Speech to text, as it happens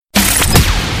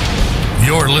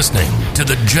You're listening to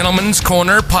the Gentleman's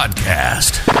Corner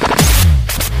podcast,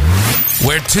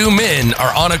 where two men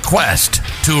are on a quest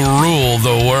to rule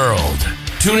the world.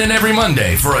 Tune in every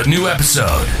Monday for a new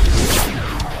episode.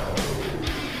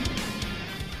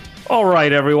 All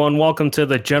right, everyone. Welcome to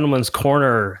the Gentleman's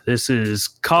Corner. This is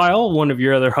Kyle, one of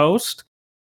your other hosts.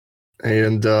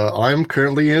 And I'm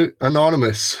currently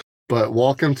anonymous, but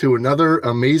welcome to another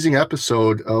amazing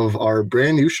episode of our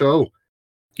brand new show.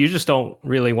 You just don't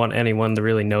really want anyone to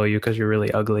really know you because you're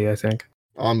really ugly, I think.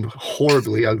 I'm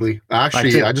horribly ugly.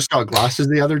 Actually, I just got glasses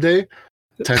the other day.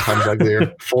 10 times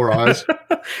uglier. 4 eyes.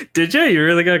 Did you? You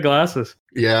really got glasses?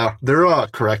 Yeah, they're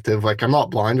corrective. Like, I'm not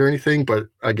blind or anything, but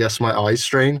I guess my eyes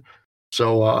strain.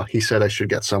 So he said I should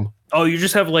get some. Oh, you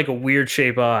just have like a weird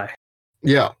shape eye.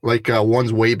 Yeah, like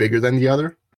one's way bigger than the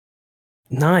other.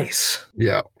 Nice.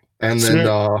 Yeah. And then,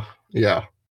 yeah.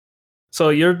 So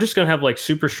you're just going to have like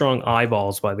super strong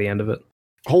eyeballs by the end of it.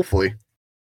 Hopefully.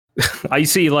 I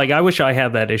see, like, I wish I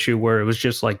had that issue where it was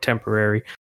just like temporary.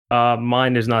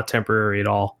 Mine is not temporary at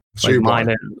all. So like you're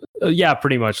mine, yeah,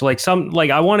 pretty much. Like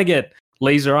I want to get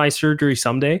laser eye surgery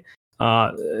someday.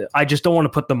 I just don't want to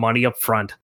put the money up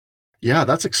front. Yeah,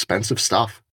 that's expensive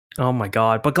stuff. Oh my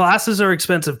God. But glasses are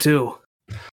expensive too.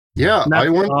 Yeah, I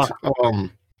went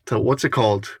to what's it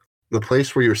called? The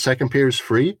place where your second pair is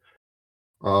free.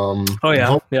 Vogue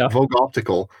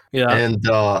Optical. Yeah. And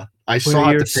I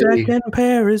saw your second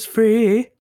pair is free.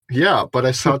 Yeah, but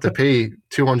I still had to pay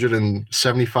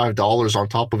 $275 on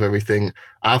top of everything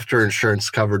after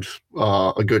insurance covered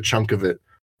a good chunk of it.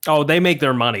 Oh, they make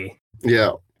their money.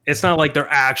 Yeah. It's not like they're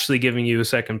actually giving you a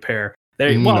second pair.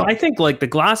 No. I think like the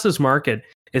glasses market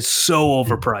is so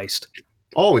overpriced.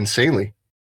 Oh, insanely.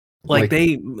 I've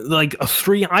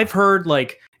heard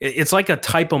like it's like a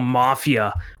type of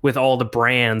mafia with all the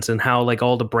brands and how like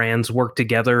all the brands work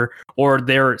together or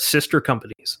their sister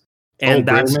companies. And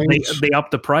that's they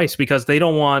up the price because they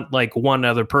don't want like one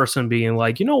other person being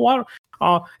like, you know what?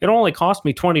 It only cost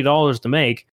me $20 to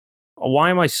make. Why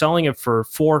am I selling it for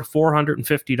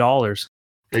 $450?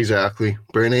 Exactly.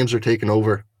 Brand names are taking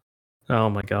over. Oh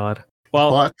my God.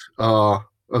 Well, but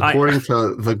according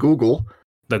to the Google,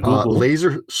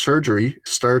 laser surgery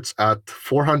starts at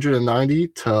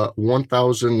 $490 to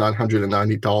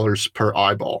 $1,990 per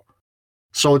eyeball.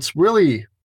 So it's really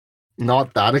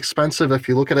not that expensive if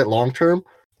you look at it long term.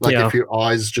 Like if your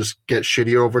eyes just get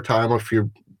shittier over time or if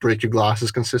you break your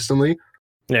glasses consistently.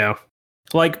 Yeah.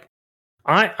 Like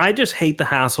I just hate the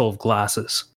hassle of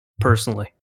glasses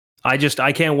personally. I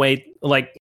can't wait.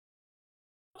 Like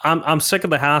I'm sick of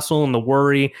the hassle and the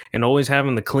worry and always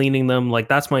having to cleaning them. Like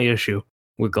that's my issue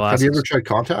with glasses. Have you ever tried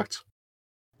contacts?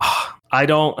 I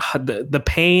don't. The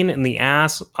pain in the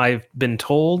ass I've been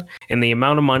told and the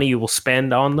amount of money you will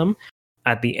spend on them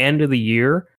at the end of the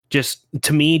year just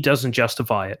to me doesn't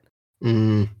justify it.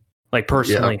 Like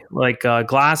personally, like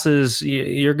glasses,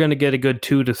 you're going to get a good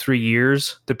 2 to 3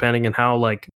 years depending on how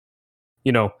like,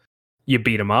 you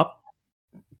beat them up.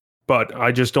 But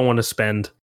I just don't want to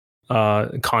spend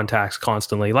contacts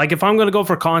constantly. Like if I'm going to go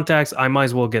for contacts, I might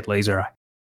as well get laser eye.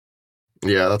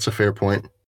 Yeah, that's a fair point.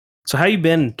 So how you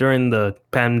been during the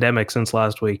pandemic since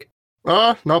last week?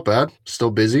 Not bad. Still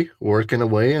busy, working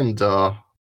away, and I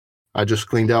just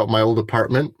cleaned out my old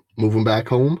apartment, moving back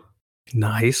home.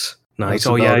 Nice. That's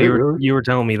oh yeah, really. you were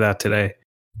telling me that today.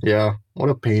 Yeah, what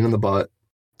a pain in the butt.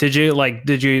 Did you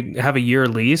have a year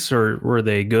lease or were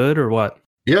they good or what?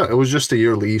 Yeah, it was just a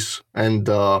year lease, and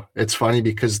it's funny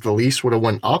because the lease would have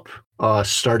went up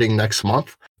starting next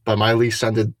month, but my lease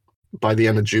ended by the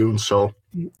end of June. So,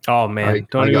 oh man,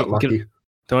 I got lucky.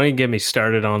 Don't even get me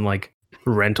started on like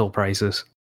rental prices.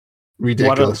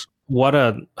 Ridiculous.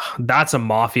 That's a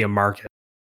mafia market.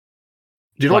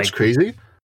 Do you know what's crazy?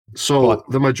 So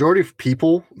the majority of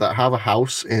people that have a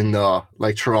house in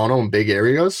like Toronto and big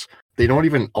areas, they don't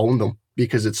even own them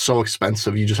because it's so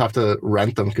expensive. You just have to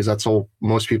rent them because that's all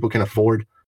most people can afford.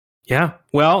 Yeah.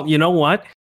 Well, you know what?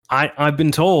 I've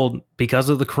been told because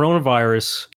of the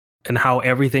coronavirus and how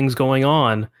everything's going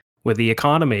on with the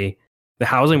economy, the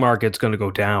housing market's going to go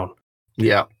down.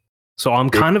 Yeah. So I'm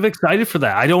kind of excited for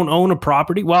that. I don't own a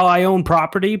property. Well, I own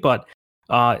property, but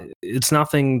it's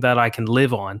nothing that I can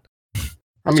live on.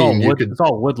 I mean, it's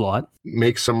all woodlot.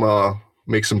 Make some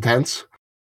tents.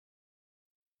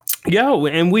 Yeah,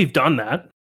 and we've done that.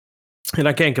 And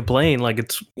I can't complain. Like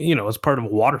it's part of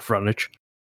water frontage.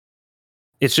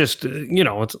 It's just,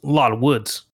 it's a lot of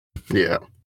woods. Yeah.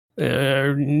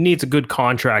 Needs a good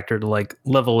contractor to like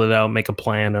level it out, make a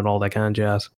plan and all that kind of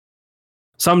jazz.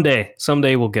 Someday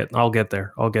I'll get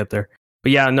there.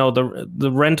 But yeah, no,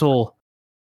 the rental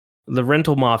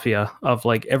mafia of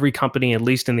like every company, at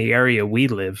least in the area we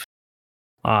live,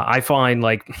 I find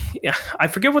like I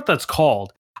forget what that's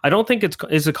called. I don't think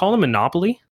is it called a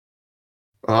monopoly?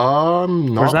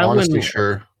 Not honestly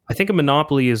sure. I think a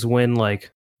monopoly is when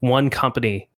like one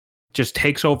company just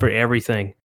takes over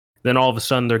everything. Then all of a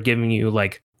sudden they're giving you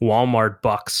like Walmart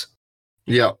bucks.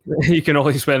 Yeah. You can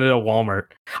only spend it at Walmart.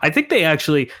 I think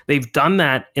they've done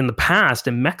that in the past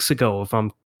in Mexico,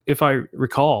 if I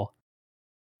recall.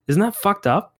 Isn't that fucked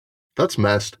up? That's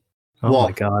messed. Oh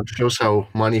my god. Shows how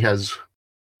money has,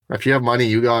 if you have money,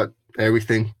 you got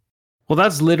everything. Well,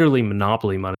 that's literally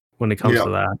monopoly money when it comes to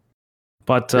that.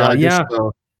 But I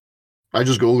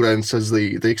just googled it and it says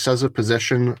the excessive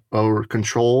possession or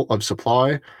control of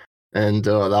supply, and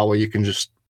that way you can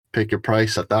just pick your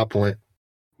price at that point.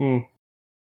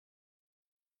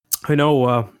 I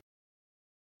know.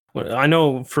 I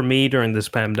know. For me, during this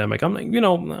pandemic, I'm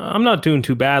not doing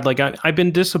too bad. Like I've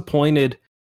been disappointed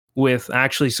with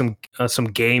actually some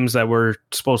games that were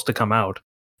supposed to come out.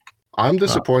 I'm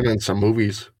disappointed in some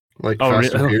movies like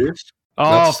Fast and Furious.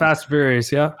 Oh, Fast and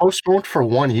Furious, yeah. Postponed for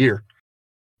 1 year.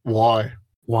 Why?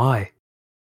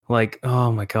 Like,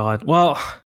 oh my god. Well,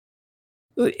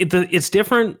 it's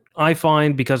different, I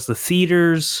find, because the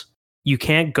theaters, you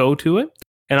can't go to it.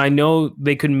 And I know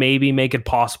they could maybe make it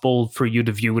possible for you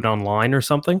to view it online or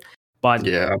something. But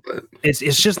it's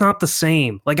just not the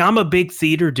same. Like, I'm a big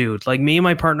theater dude. Like, me and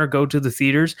my partner go to the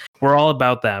theaters. We're all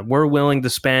about that. We're willing to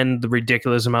spend the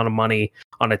ridiculous amount of money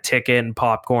on a ticket and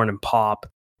popcorn and pop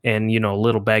and, a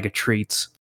little bag of treats.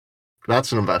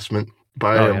 That's an investment.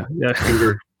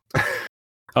 Theater.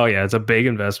 Oh yeah, it's a big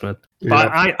investment. But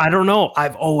I don't know.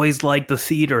 I've always liked the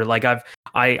theater. Like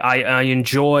I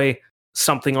enjoy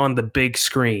something on the big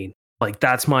screen. Like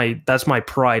that's my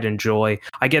pride and joy.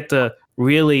 I get to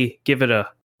really give it a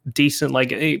decent,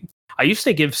 like, I used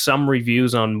to give some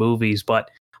reviews on movies,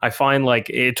 but I find like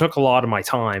it took a lot of my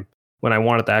time when I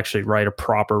wanted to actually write a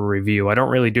proper review. I don't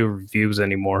really do reviews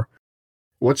anymore.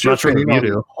 What's your opinion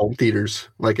on home theaters?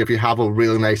 Like if you have a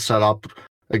really nice setup,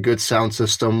 a good sound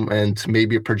system, and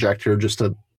maybe a projector, just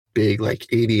a big like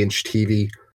 80-inch TV.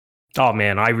 Oh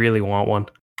man, I really want one.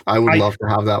 I would love to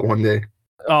have that one day.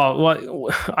 Oh, well,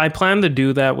 I plan to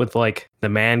do that with like the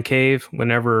man cave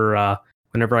whenever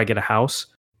I get a house,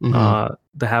 to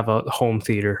have a home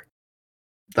theater.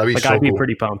 That'd be like, so I'd be cool.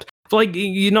 pretty pumped. But like,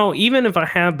 even if I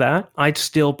had that, I'd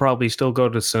probably still go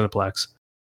to Cineplex.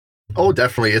 Oh,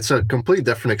 definitely. It's a completely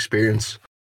different experience.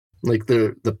 Like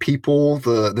the people,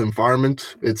 the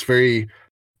environment, it's very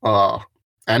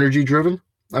energy driven,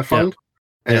 I find.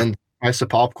 Yeah. And ice of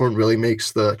popcorn really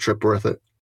makes the trip worth it.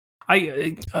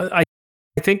 I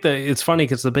think that it's funny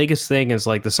because the biggest thing is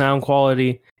like the sound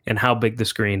quality and how big the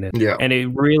screen is. Yeah. And it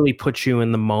really puts you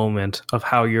in the moment of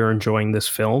how you're enjoying this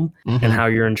film and how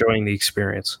you're enjoying the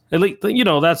experience. At least,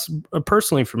 that's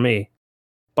personally for me.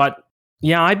 But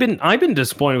yeah, I've been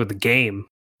disappointed with the game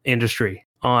industry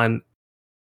on,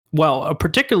 well,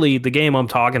 particularly the game I'm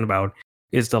talking about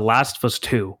is The Last of Us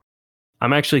 2.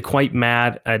 I'm actually quite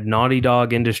mad at Naughty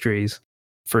Dog Industries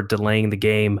for delaying the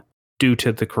game due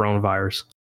to the coronavirus.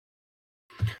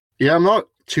 Yeah, I'm not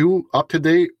too up to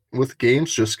date with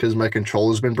games just because my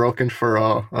controller's been broken for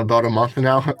about a month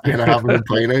now and I haven't been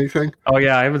playing anything. Oh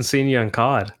yeah, I haven't seen you on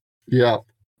COD. Yeah.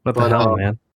 What the hell,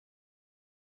 man?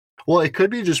 Well, it could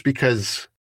be just because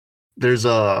there's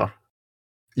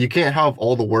you can't have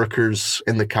all the workers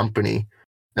in the company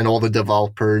and all the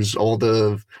developers, all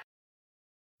the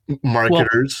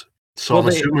marketers. I'm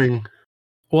assuming.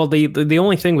 Well, the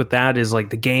only thing with that is like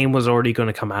the game was already going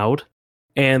to come out,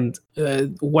 and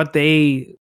what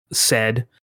they said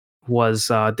was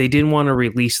they didn't want to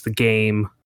release the game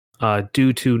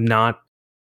due to not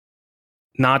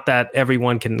that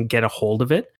everyone can get a hold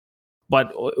of it.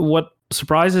 But what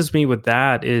surprises me with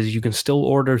that is you can still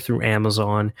order through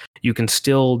Amazon. You can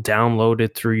still download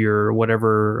it through your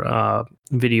whatever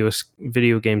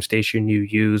video game station you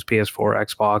use, PS4,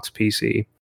 Xbox, PC.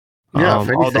 Yeah,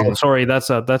 although, sorry, that's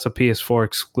a PS4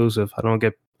 exclusive. I don't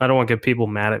want to get people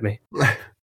mad at me.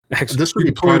 This would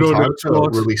be prime time to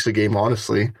release a game,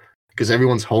 honestly, because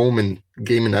everyone's home and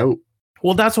gaming out.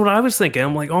 Well, that's what I was thinking.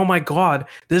 I'm like, oh my god,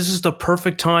 this is the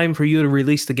perfect time for you to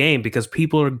release the game because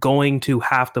people are going to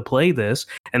have to play this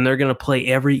and they're going to play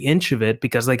every inch of it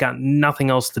because they got nothing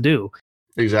else to do.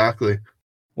 Exactly.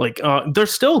 Like,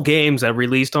 there's still games that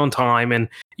released on time and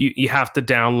you have to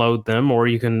download them or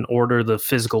you can order the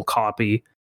physical copy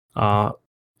on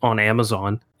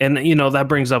Amazon. And, that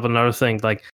brings up another thing.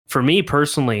 Like, for me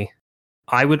personally,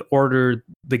 I would order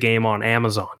the game on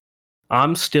Amazon.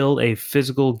 I'm still a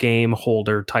physical game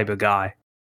holder type of guy.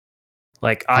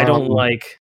 Like, I don't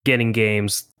like getting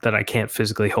games that I can't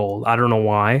physically hold. I don't know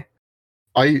why.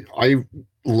 I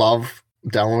love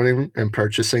downloading and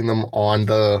purchasing them on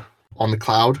the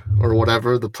cloud or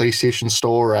whatever, the PlayStation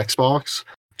Store or Xbox,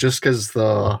 just because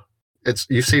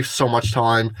you save so much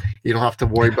time. You don't have to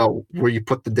worry about where you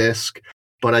put the disc.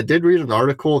 But I did read an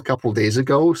article a couple days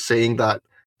ago saying that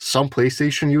some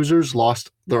PlayStation users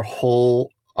lost their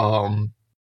whole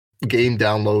game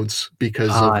downloads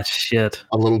because of shit.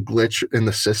 a little glitch in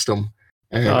the system.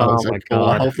 And I Oh was my like, oh,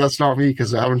 I God. hope that's not me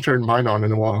because I haven't turned mine on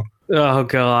in a while. Oh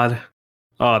God.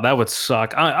 Oh, that would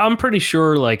suck. I'm pretty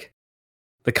sure like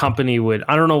the company would.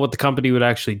 I don't know what the company would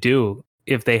actually do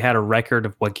if they had a record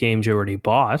of what games you already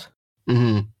bought.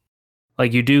 Mm-hmm.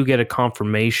 Like you do get a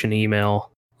confirmation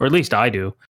email, or at least I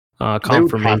do.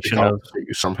 Confirmation they would have to of compensate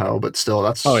you somehow, but still,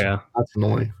 that's that's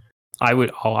annoying.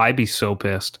 I'd be so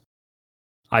pissed.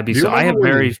 I'd be Do you so. I have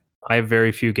remember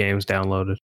very few games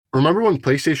downloaded. Remember when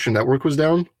PlayStation Network was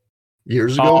down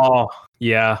years ago? Oh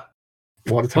yeah.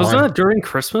 What a time! Was that during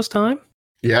Christmas time?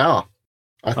 Yeah,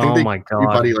 I think they my gave God.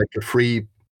 everybody like a free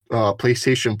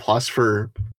PlayStation Plus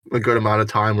for a good amount of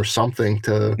time or something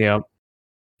to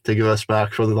give us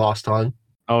back for the lost time.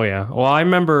 Oh yeah. Well, I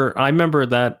remember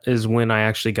that is when I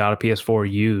actually got a PS4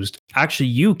 used. Actually,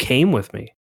 you came with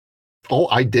me. Oh,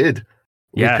 I did.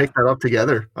 Yeah. We picked that up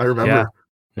together. I remember.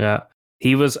 Yeah.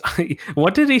 He was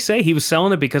what did he say? He was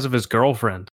selling it because of his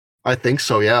girlfriend. I think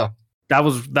so, yeah. That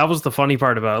was the funny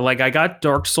part about it. Like I got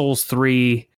Dark Souls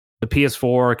 3, the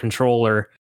PS4 controller,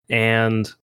 and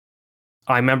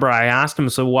I remember I asked him,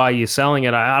 so why are you selling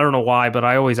it? I don't know why, but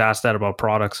I always ask that about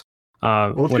products.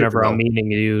 Whenever I'm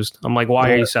needing it used, I'm like,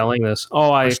 why are you selling this?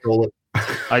 Oh, I stole it.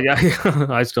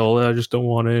 I stole it. I just don't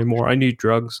want it anymore. I need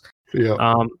drugs. Yeah.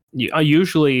 I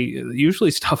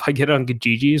usually stuff I get on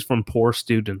Kijiji is from poor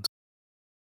students.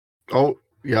 Oh,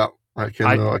 yeah. I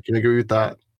can agree with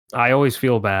that. I always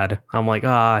feel bad. I'm like,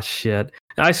 shit.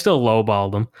 And I still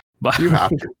lowball them, but you have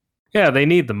to. Yeah, they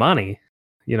need the money.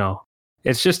 You know,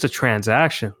 it's just a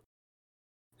transaction.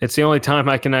 It's the only time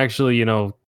I can actually,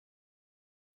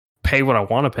 pay what I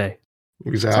want to pay.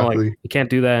 Exactly. Like, you can't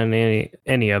do that in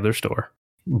any other store.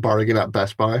 Bargain at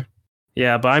Best Buy.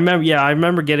 Yeah, but I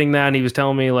remember getting that, and he was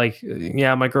telling me like,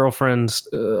 yeah, my girlfriend's,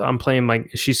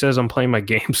 she says I'm playing my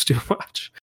games too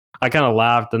much. I kind of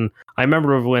laughed, and I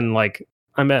remember when like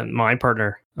I met my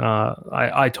partner,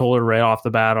 I told her right off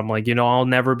the bat, I'm like, I'll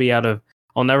never be out of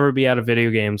video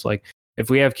games. Like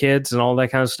if we have kids and all that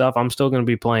kind of stuff, I'm still going to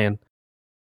be playing.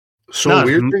 So not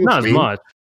weird thing not as much.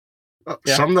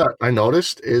 Some that I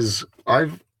noticed is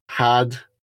I've had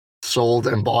sold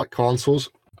and bought consoles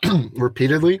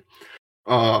repeatedly.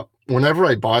 Whenever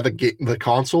I buy the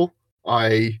console,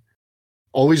 I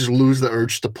always lose the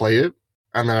urge to play it,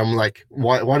 and then I'm like,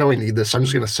 why do I need this? I'm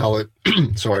just gonna sell it.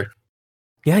 Sorry.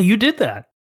 Yeah, you did that.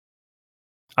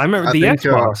 I remember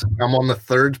Xbox. I'm on the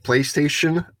third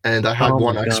PlayStation, and I had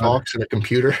one Xbox and a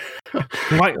computer.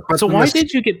 Why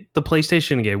did you get the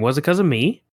PlayStation game? Was it because of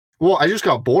me? Well, I just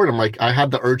got bored. I'm like, I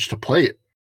had the urge to play it,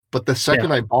 but the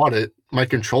second I bought it, my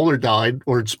controller died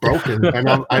or it's broken, and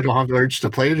I don't have the urge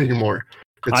to play it anymore.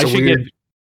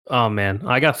 Oh man,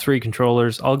 I got 3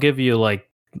 controllers. I'll give you like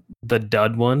the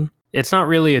dud one. It's not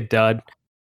really a dud.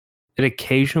 It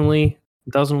occasionally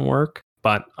doesn't work,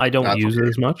 but I don't use it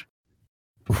as much.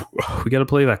 We got to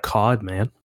play that COD, man.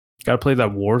 Got to play that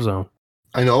Warzone.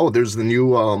 I know. There's the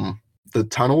new the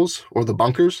tunnels or the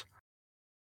bunkers.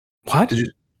 What?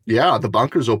 Yeah, the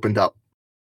bunkers opened up.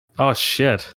 Oh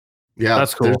shit. Yeah,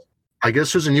 that's cool. I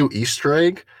guess there's a new Easter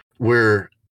egg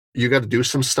where you got to do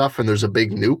some stuff and there's a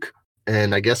big nuke,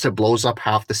 and I guess it blows up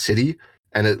half the city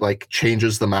and it like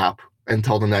changes the map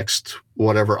until the next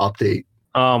whatever update.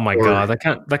 Oh my god, that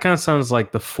kind of sounds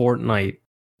like the Fortnite.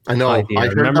 I know. Idea. I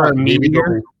heard Remember that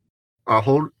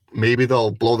maybe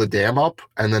they'll blow the dam up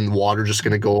and then water just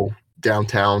gonna go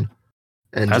downtown.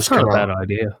 And that's not a bad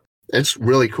idea. It's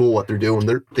really cool what they're doing.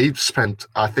 They've spent,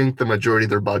 I think, the majority of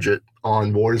their budget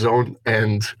on Warzone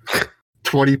and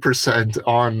 20%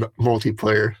 on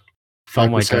multiplayer.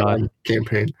 5% on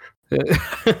campaign.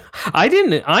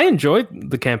 I enjoyed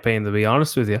the campaign, to be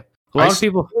honest with you. A lot of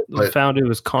people found it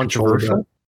was controversial.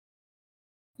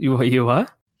 You what?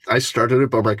 I started it,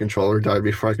 but my controller died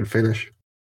before I could finish.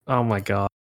 Oh my god,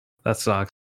 that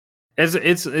sucks.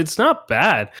 It's not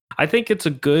bad. I think it's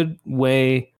a good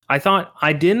way.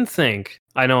 I didn't think.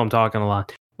 I know I'm talking a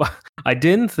lot, but I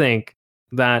didn't think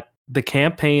that the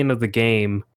campaign of the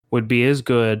game would be as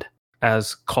good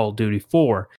as Call of Duty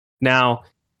 4. Now,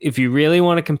 if you really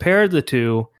want to compare the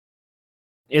two,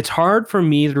 it's hard for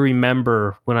me to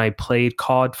remember when I played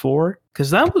COD 4 because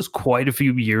that was quite a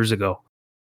few years ago.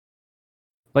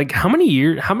 Like how many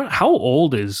years? How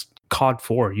old is COD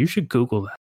 4? You should Google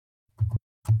that.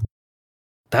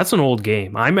 That's an old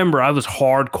game. I remember I was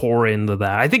hardcore into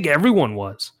that. I think everyone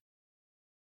was.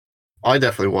 I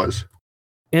definitely was.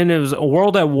 And it was a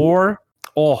World at War.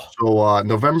 Oh. So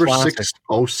November classic.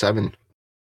 6th, 07.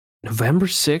 November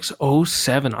 6th,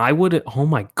 07. I would have, oh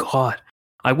my God.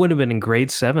 I would have been in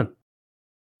grade 7.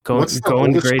 What's the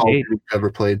going to oldest grade Call of 8. Duty you've ever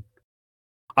played?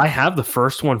 I have the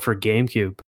first one for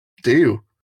GameCube. Do you?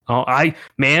 Oh,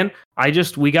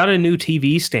 we got a new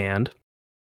TV stand.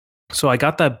 So I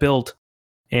got that built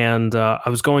and I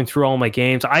was going through all my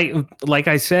games. Like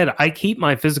I said, I keep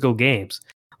my physical games.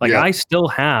 Like I still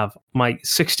have my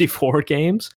 64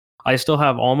 games. I still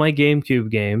have all my GameCube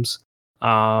games.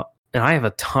 And I have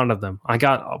a ton of them. I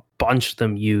got a bunch of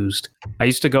them used. I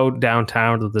used to go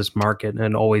downtown to this market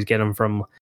and always get them from.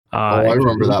 I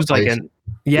remember that place.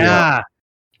 Yeah.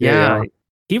 Yeah.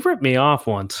 He ripped me off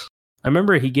once. I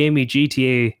remember he gave me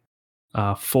GTA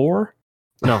 4.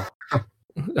 No,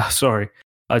 sorry,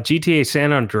 GTA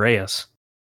San Andreas,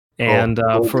 and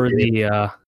for the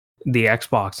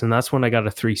Xbox, and that's when I got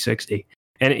a 360.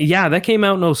 And yeah, that came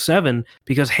out in 07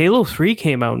 because Halo 3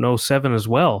 came out in 07 as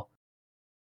well.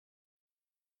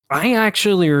 I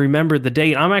actually remember the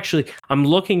date. I'm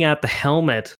looking at the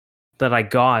helmet that I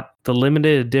got, the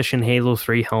limited edition Halo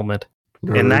 3 helmet.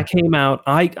 And that came out,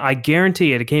 I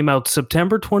guarantee it came out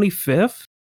September 25th,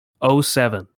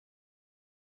 07.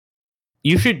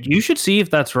 You should see if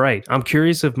that's right. I'm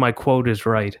curious if my quote is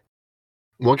right.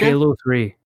 What game? Halo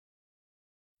 3.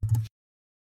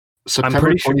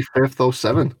 September 25th,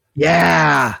 07.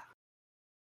 Yeah.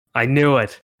 I knew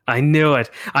it. I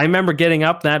remember getting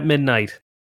up that midnight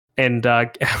and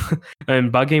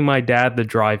and bugging my dad to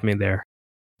drive me there.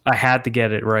 I had to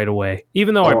get it right away,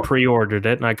 even though I pre-ordered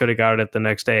it and I could have got it the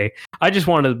next day. I just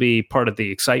wanted to be part of the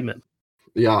excitement.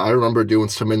 Yeah, I remember doing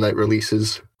some midnight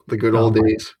releases. The good old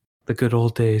days. The good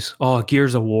old days. Oh,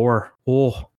 Gears of War.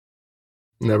 Oh.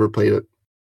 Never played it.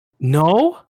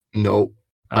 No? No.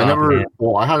 I never...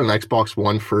 Well, I had an Xbox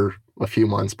One for a few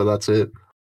months, but that's it.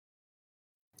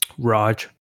 Raj.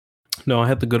 No, I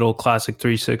had the good old classic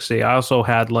 360. I also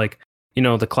had,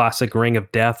 the classic Ring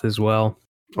of Death as well.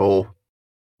 Oh.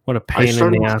 What a pain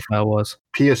in the ass that was.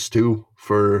 PS2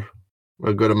 for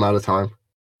a good amount of time.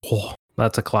 Oh,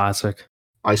 that's a classic.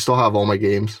 I still have all my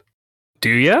games.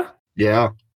 Do you? Yeah.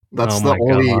 That's the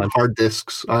only hard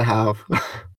discs I have.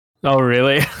 Oh,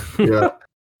 really? Yeah.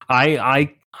 I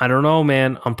don't know,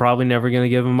 man. I'm probably never going to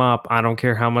give them up. I don't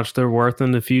care how much they're worth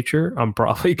in the future. I'm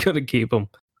probably going to keep them.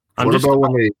 What about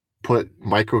when they put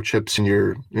microchips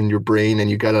in your brain and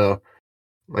you got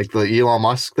the Elon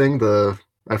Musk thing,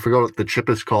 I forgot what the chip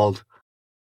is called,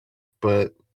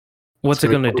 but what's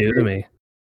it going to do to me?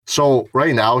 So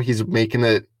right now he's making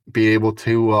it be able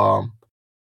to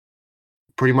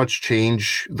pretty much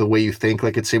change the way you think.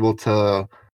 Like it's able to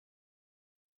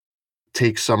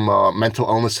take some mental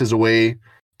illnesses away,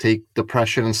 take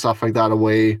depression and stuff like that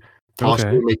away,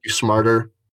 possibly make you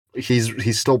smarter.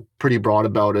 He's still pretty broad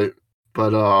about it,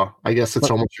 but I guess it's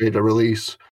almost ready to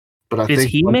release. But I think is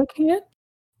he making it?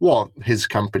 Well, his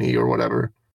company or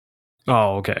whatever.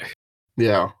 Oh, okay.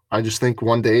 Yeah, I just think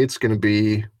one day it's going to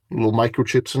be little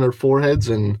microchips in our foreheads,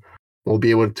 and we'll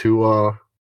be able to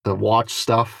watch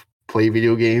stuff, play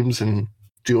video games, and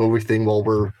do everything while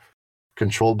we're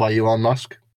controlled by Elon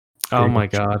Musk. Oh my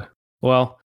God.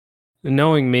 Well,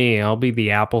 knowing me, I'll be the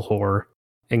Apple whore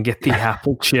and get the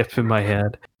Apple chip in my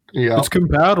head. Yeah. It's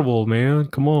compatible, man.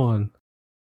 Come on.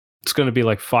 It's going to be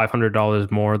like $500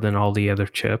 more than all the other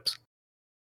chips.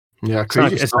 Yeah,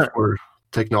 crazy stuff where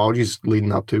technology's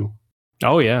leading up to.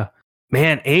 Oh, yeah.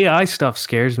 Man, AI stuff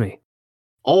scares me.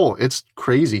 Oh, it's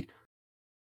crazy.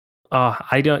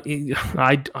 I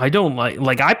don't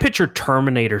like I picture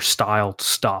Terminator style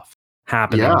stuff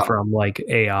happening from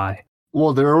AI.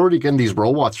 Well, they're already getting these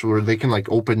robots where they can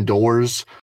open doors,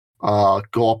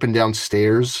 go up and down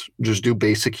stairs, just do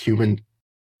basic human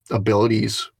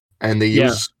abilities, and they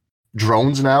use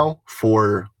drones now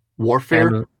for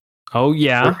warfare. Oh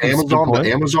yeah,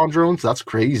 the Amazon drones. That's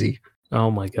crazy. Oh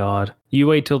my God! You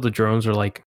wait till the drones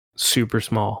are super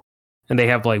small, and they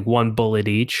have one bullet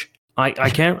each. I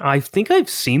can't. I think I've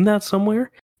seen that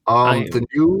somewhere. The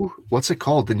new, what's it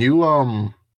called? The new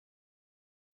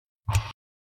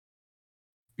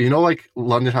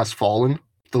London Has Fallen,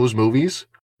 those movies?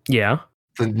 Yeah.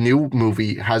 The new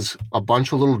movie has a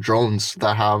bunch of little drones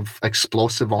that have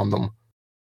explosive on them.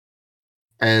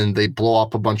 And they blow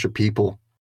up a bunch of people.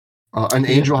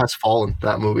 Angel Has Fallen,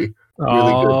 that movie.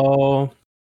 Really good.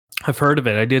 I've heard of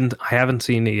it. I haven't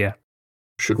seen it yet.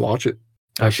 Should watch it.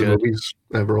 I should. The movies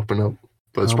ever open up.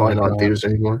 But it's probably not in theaters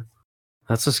anymore.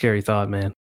 That's a scary thought,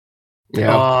 man.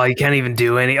 Yeah. Oh, you can't even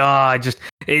do any. Oh,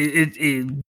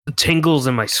 tingles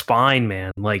in my spine,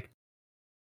 man. Like,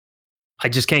 I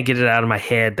just can't get it out of my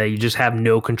head that you just have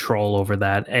no control over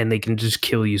that, and they can just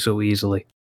kill you so easily.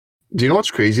 Do you know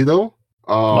what's crazy though?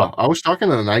 I was talking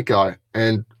to the night guy,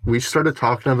 and we started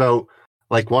talking about,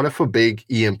 like, what if a big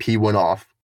EMP went off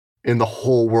in the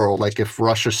whole world? Like, if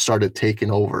Russia started taking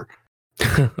over.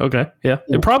 Okay, yeah,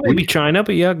 it'd probably be China,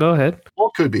 but yeah, go ahead. Well,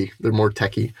 it could be. They're more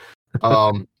techie.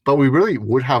 But we really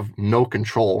would have no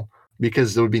control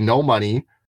because there would be no money,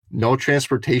 no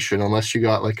transportation unless you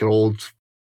got like an old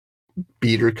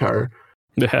beater car.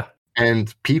 Yeah.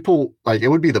 And people, like, it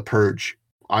would be the purge,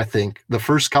 I think. The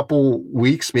first couple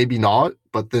weeks, maybe not,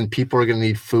 but then people are going to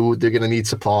need food. They're going to need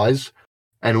supplies.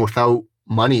 And without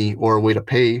money or a way to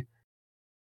pay,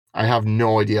 I have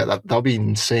no idea. That'll be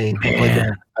insane. Like,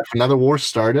 if another war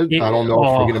started, I don't know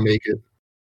if we're going to make it.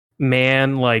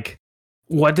 Man, like,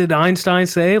 what did Einstein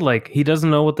say? Like, he doesn't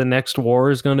know what the next war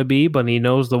is going to be, but he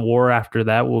knows the war after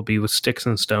that will be with sticks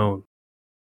and stone.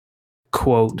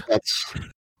 Quote.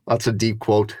 That's a deep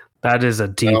quote. That is a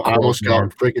deep quote. I almost got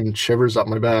freaking shivers up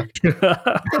my back.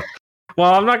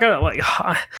 Well, I'm not going to, like,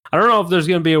 I don't know if there's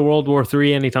going to be a World War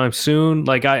III anytime soon.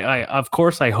 Like, I of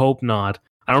course, I hope not.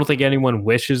 I don't think anyone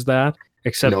wishes that,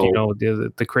 except, you know,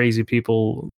 the crazy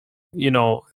people, you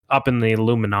know, up in the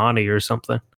Illuminati or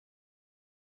something.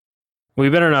 We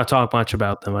better not talk much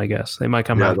about them, I guess. They might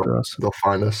come after us. They'll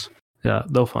find us. Yeah,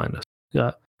 they'll find us.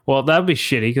 Yeah. Well, that'd be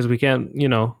shitty because we can't, you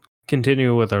know,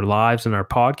 continue with our lives and our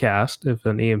podcast if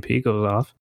an EMP goes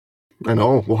off. I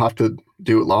know. We'll have to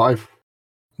do it live.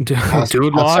 Do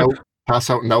it live? Pass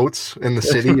out notes in the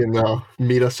city and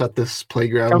meet us at this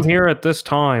playground. Come here at this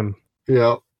time.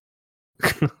 Yeah.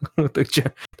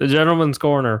 the gentleman's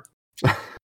corner.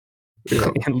 Yeah.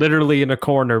 Literally in a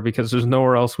corner because there's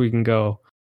nowhere else we can go.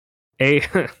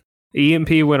 EMP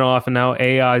went off and now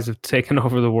AIs have taken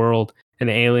over the world and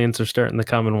aliens are starting to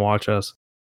come and watch us.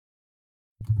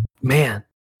 Man,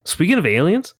 speaking of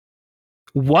aliens,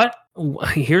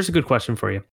 here's a good question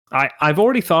for you. I've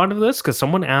already thought of this because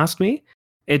someone asked me.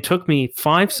 It took me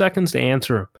 5 seconds to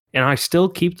answer, and I still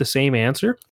keep the same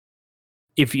answer.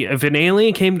 If an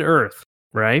alien came to Earth,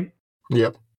 right?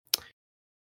 Yep.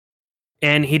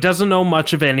 And he doesn't know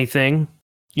much of anything,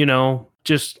 you know,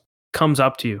 just comes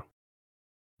up to you.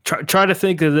 Try to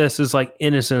think of this as like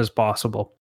innocent as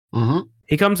possible. Mm-hmm.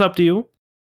 He comes up to you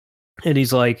and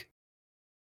he's like,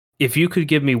 if you could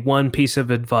give me one piece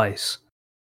of advice,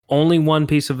 only one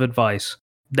piece of advice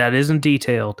that isn't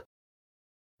detailed,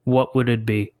 what would it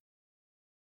be?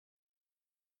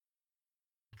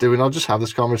 Did we not just have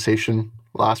this conversation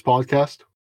last podcast?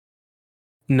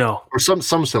 No. Or some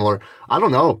similar. I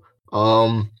don't know.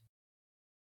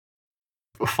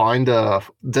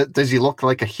 Does he look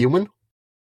like a human?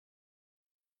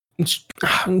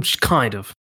 Kind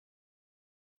of.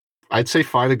 I'd say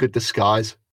find a good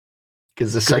disguise.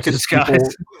 Because the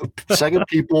second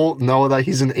people know that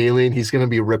he's an alien, he's going to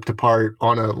be ripped apart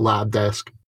on a lab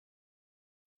desk.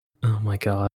 Oh my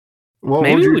god. Well,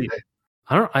 maybe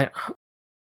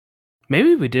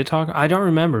maybe we did talk. I don't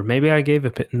remember. Maybe I gave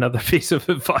another piece of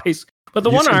advice. But the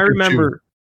one I remember.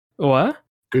 What?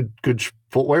 Good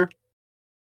footwear?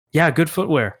 Yeah, good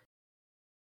footwear.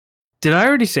 Did I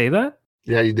already say that?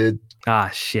 Yeah, you did. Ah,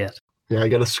 shit. Yeah, I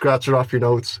got to scratch it off your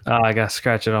notes. Oh, I got to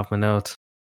scratch it off my notes.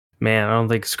 Man, I don't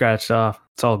think it's scratched off.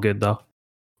 It's all good, though.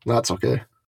 That's okay.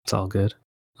 It's all good.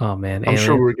 Oh, man. I'm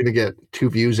sure we're going to get 2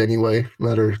 views anyway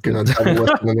that are going to double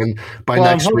listen. And then by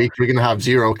next week, we're going to have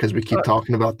 0 because we keep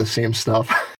talking about the same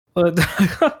stuff. Well,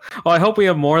 I hope we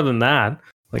have more than that.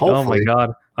 Like, hopefully. Oh, my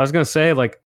God. I was going to say,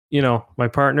 like, you know, my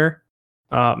partner,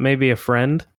 maybe a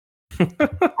friend.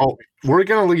 Oh, we're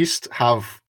going to at least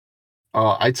have,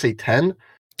 I'd say 10.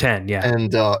 10, yeah.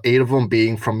 And 8 of them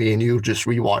being from me and you just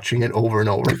rewatching it over and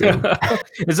over again.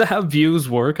 Is that how views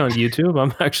work on YouTube?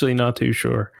 I'm actually not too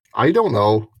sure. I don't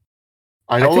know.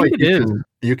 I know like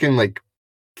you can like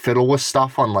fiddle with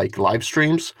stuff on like live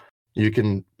streams. You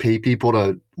can pay people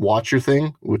to watch your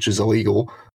thing, which is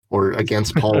illegal or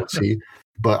against policy.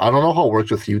 But I don't know how it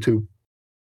works with YouTube.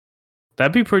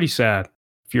 That'd be pretty sad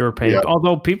if you were paying. Yeah.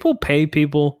 Although people pay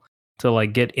people to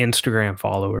like get Instagram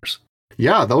followers.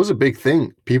 Yeah, that was a big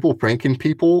thing. People pranking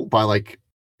people by like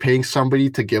paying somebody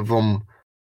to give them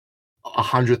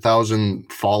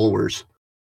 100,000 followers.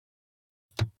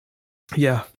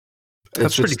 Yeah,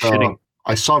 that's pretty shitty.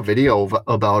 I saw a video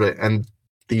about it, and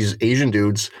these Asian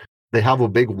dudes, they have a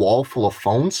big wall full of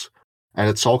phones, and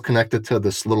it's all connected to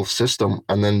this little system.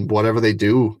 And then whatever they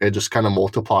do, it just kind of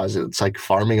multiplies it. It's like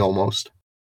farming almost.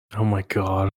 Oh my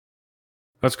god,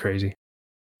 that's crazy.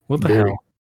 What the hell?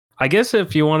 I guess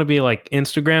if you want to be like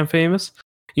Instagram famous,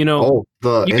 You know, Oh,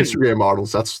 the you can- Instagram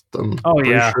models. I'm Oh, pretty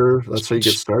yeah. sure that's how you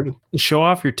get started. show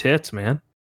off your tits, man.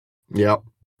 Yeah,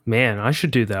 Man, I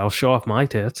should do that. I'll show off my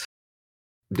tits.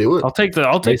 do it. I'll take the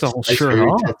whole Nice shirt hairy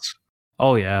off. tits.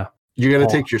 Oh yeah. You gotta Oh.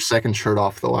 take your second shirt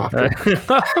off though after.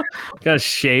 Gotta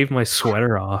shave my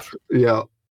sweater off. Yeah.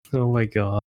 Oh my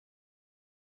god.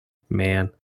 Man.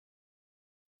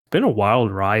 Been a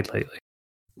wild ride lately.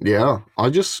 Yeah. I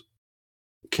just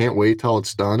can't wait till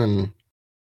it's done and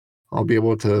I'll be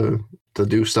able to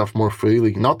do stuff more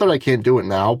freely. Not that I can't do it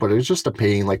now, but it's just a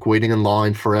pain, like waiting in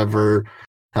line forever,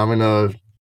 having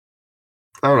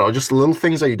I don't know, just little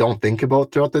things that you don't think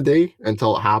about throughout the day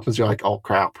until it happens. You're like, oh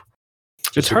crap.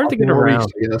 It's hard to get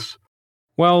around. Yes.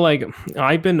 Well, like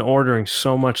I've been ordering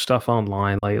so much stuff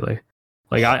online lately.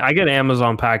 Like I get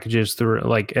Amazon packages through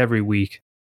like every week.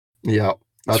 Yeah.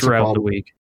 That's throughout the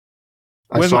week.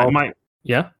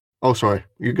 Yeah. Oh, sorry.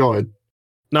 You go ahead.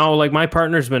 No, like my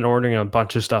partner's been ordering a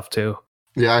bunch of stuff too.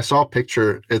 Yeah, I saw a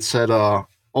picture. It said,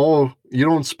 oh, you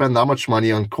don't spend that much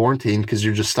money on quarantine because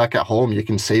you're just stuck at home. You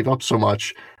can save up so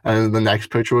much. And the next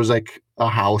picture was like a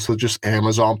house with just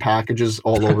Amazon packages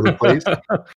all over the place.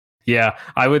 Yeah,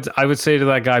 I would say to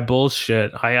that guy,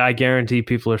 bullshit. I guarantee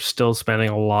people are still spending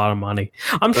a lot of money.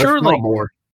 I'm sure like more.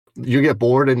 You get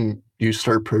bored and you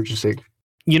start purchasing.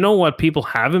 You know what people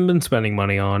haven't been spending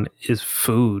money on is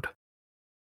food.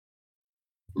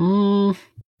 More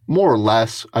or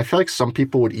less. I feel like some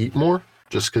people would eat more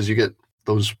just because you get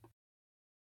those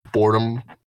boredom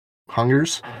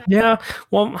hungers. Yeah,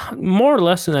 well, more or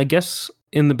less, and I guess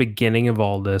in the beginning of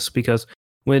all this, because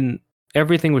when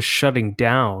everything was shutting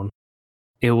down,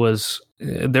 there was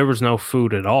no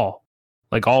food at all.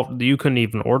 Like you couldn't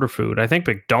even order food. I think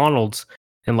McDonald's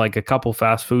and like a couple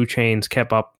fast food chains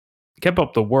kept up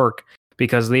the work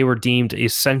because they were deemed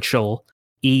essential.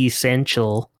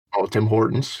 Oh, Tim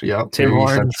Hortons. Yeah. Tim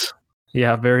Hortons. Essential.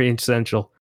 Yeah, very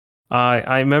essential.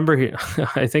 I remember,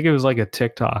 I think it was like a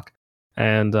TikTok,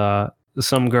 and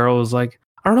some girl was like,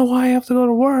 I don't know why I have to go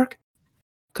to work,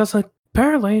 because like,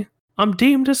 apparently I'm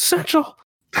deemed essential.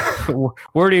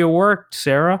 Where do you work,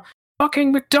 Sarah?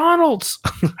 Fucking McDonald's.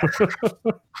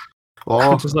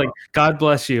 Oh, just like, God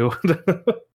bless you.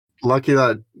 Lucky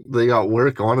that they got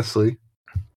work, honestly.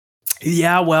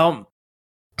 Yeah, well,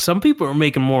 some people are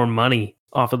making more money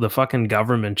off of the fucking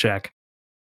government check.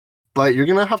 But you're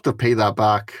gonna have to pay that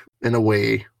back in a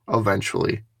way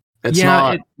eventually.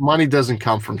 Money doesn't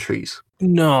come from trees.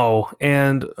 No,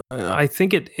 and I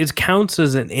think it counts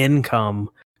as an income,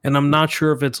 and I'm not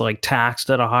sure if it's like taxed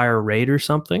at a higher rate or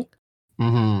something.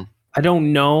 Mm-hmm. I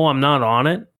don't know. I'm not on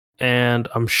it, and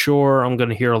I'm sure I'm going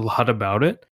to hear a lot about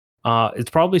it. It's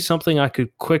probably something I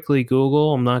could quickly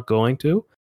Google. I'm not going to,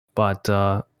 but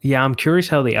yeah, I'm curious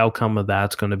how the outcome of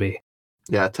that's going to be.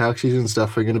 Yeah, tax season's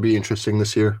definitely going to be interesting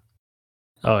this year.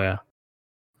 Oh yeah.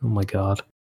 Oh my god.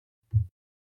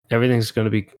 It's going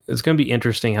to be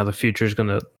interesting how the future is going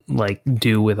to like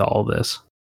do with all this.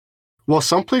 Well,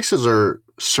 some places are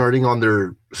starting on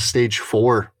their stage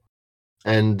 4,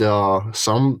 and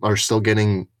some are still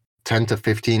getting 10 to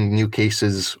 15 new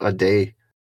cases a day.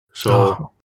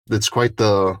 So it's quite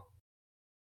the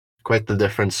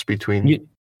difference between.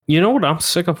 You know what I'm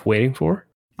sick of waiting for?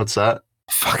 What's that?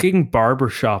 Fucking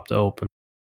barbershop to open.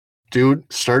 Dude,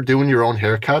 start doing your own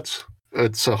haircuts.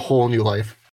 It's a whole new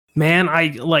life. Man,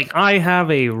 I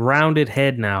have a rounded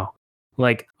head now.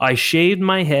 Like I shaved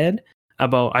my head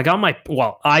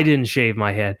I didn't shave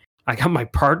my head. I got my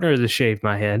partner to shave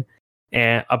my head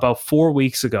and about 4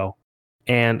 weeks ago.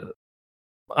 And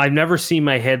I've never seen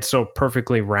my head so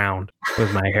perfectly round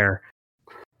with my hair.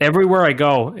 Everywhere I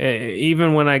go,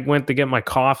 even when I went to get my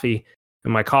coffee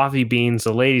and my coffee beans,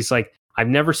 the lady's like, I've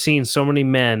never seen so many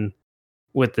men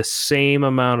with the same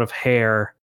amount of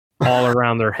hair all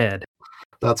around their head.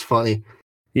 That's funny.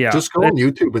 Yeah. Just go on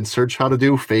YouTube and search how to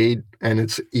do fade, and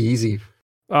it's easy.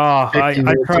 Oh, I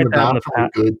tried that in the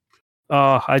past.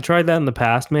 Oh, I tried that in the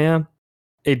past, man.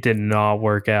 It did not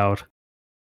work out.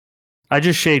 I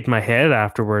just shaved my head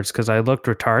afterwards because I looked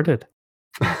retarded.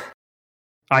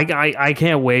 I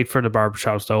can't wait for the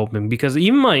barbershops to open because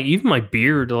even my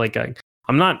beard, like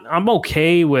I'm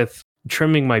okay with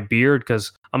trimming my beard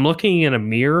because I'm looking in a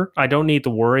mirror. I don't need to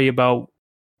worry about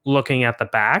looking at the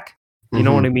back. You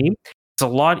know what I mean? It's a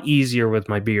lot easier with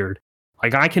my beard.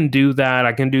 Like I can do that.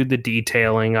 I can do the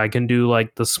detailing. I can do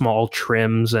like the small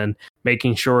trims and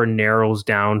making sure it narrows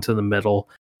down to the middle.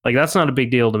 Like that's not a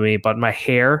big deal to me, but my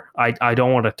hair, I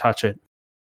don't want to touch it.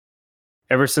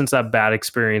 Ever since that bad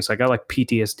experience, I got like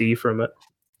PTSD from it.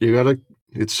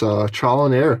 It's trial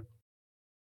and error.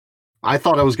 I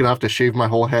thought I was going to have to shave my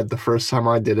whole head the first time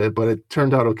I did it, but it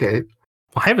turned out okay.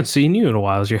 I haven't seen you in a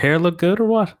while. Does your hair look good or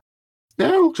what?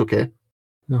 Yeah, it looks okay.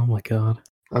 Oh my god.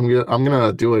 I'm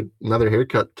gonna do another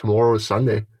haircut tomorrow is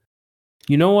Sunday.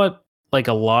 You know what? Like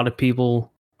a lot of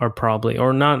people are probably,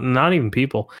 or not even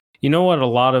people. You know what? A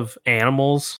lot of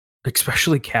animals,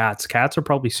 especially cats. Cats are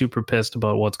probably super pissed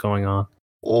about what's going on.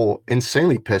 Oh,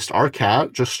 insanely pissed. Our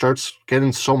cat just starts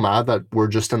getting so mad that we're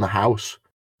just in the house.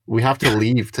 We have to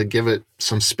leave to give it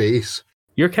some space.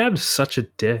 Your cat is such a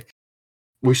dick.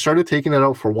 We started taking it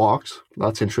out for walks.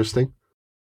 That's interesting.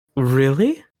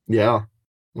 Really? Yeah.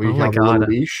 We Oh my have a little God.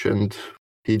 leash and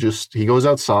he goes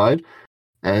outside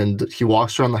and he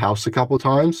walks around the house a couple of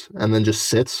times and then just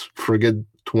sits for a good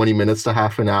 20 minutes to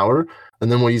half an hour.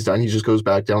 And then when he's done, he just goes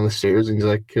back down the stairs and he's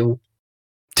like, cool.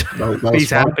 That was He's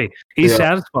fun. happy. He's Yeah.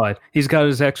 satisfied. He's got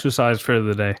his exercise for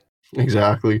the day.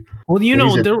 Exactly. Well, you And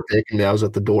know, he's there, taking nails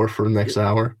at the door for the next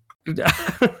hour.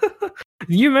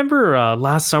 you remember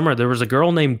last summer there was a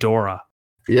girl named Dora.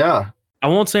 Yeah. I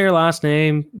won't say her last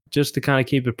name just to kind of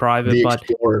keep it private, The but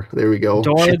Explorer. There we go.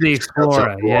 Dora She the just cuts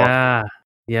up Explorer. the walk.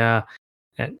 Yeah.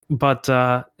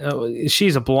 But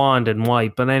she's a blonde and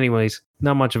white. But anyways,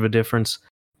 not much of a difference.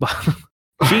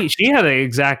 But she had it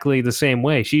exactly the same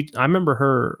way. I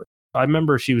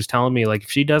remember she was telling me like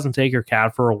if she doesn't take her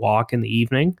cat for a walk in the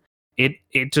evening, it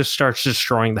just starts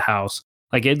destroying the house.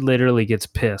 Like it literally gets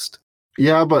pissed.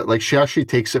 Yeah, but like she actually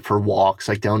takes it for walks,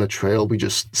 like down a trail. We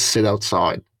just sit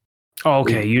outside. Oh,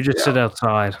 okay, you just Yeah. sit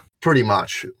outside. Pretty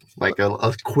much. Like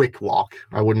a quick walk.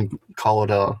 I wouldn't call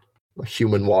it a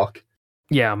human walk.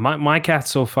 Yeah, my cat's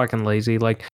so fucking lazy.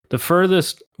 Like the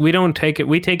furthest we don't take it,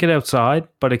 we take it outside,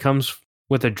 but it comes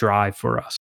with a drive for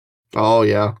us. Oh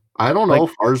yeah. I don't know Like-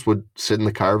 if ours would sit in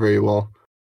the car very well.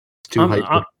 It's too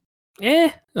hyper.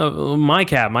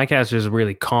 My cat's just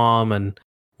really calm and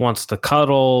wants to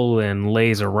cuddle and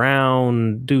lays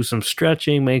around, do some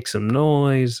stretching, make some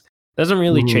noise. Doesn't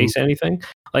really Mhm. chase anything.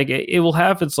 Like it will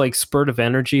have its like spurt of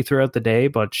energy throughout the day,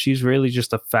 but she's really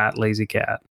just a fat, lazy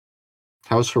cat.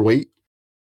 How's her weight?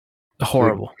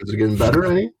 Horrible. Is it getting better,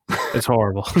 any? It's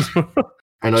horrible.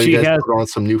 I know She you guys has- put on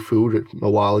some new food a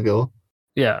while ago.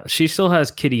 Yeah, she still has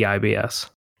kitty IBS.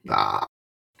 Ah,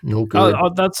 no good.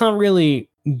 That's not really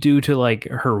due to like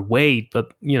her weight,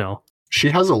 but you know, She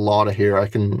has a lot of hair. I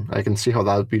can see how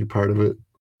that would be part of it.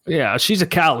 yeah, she's a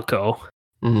calico.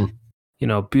 Mhm. You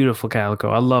know, beautiful calico.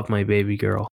 I love my baby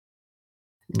girl.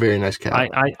 Very nice cat.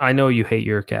 I know you hate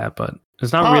your cat, but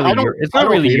it's not I really don't- your. It's I not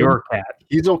don't really hate your cat.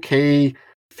 He's okay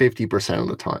 50% of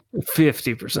the time.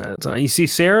 50% of the time. You see,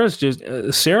 Sarah's just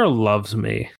Sarah loves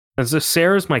me. As if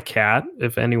Sarah's my cat,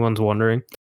 if anyone's wondering,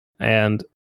 and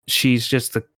she's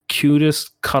just the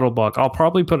cutest cuddlebuck. I'll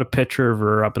probably put a picture of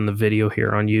her up in the video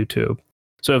here on YouTube.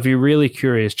 So if you're really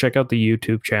curious, check out the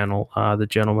YouTube channel, the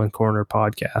Gentleman Corner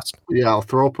Podcast. Yeah, I'll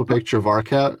throw up a picture of our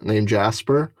cat named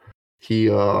Jasper. He's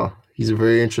a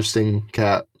very interesting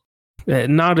cat.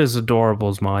 Not as adorable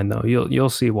as mine though. You'll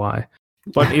see why.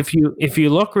 But if you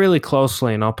look really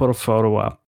closely, and I'll put a photo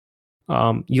up,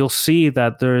 you'll see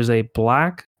that there is a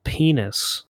black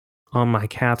penis on my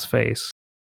cat's face.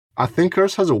 I think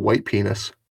hers has a white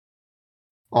penis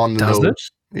on the Does it?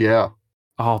 nose. Yeah,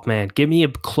 Oh man, give me a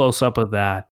close up of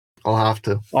that. I'll have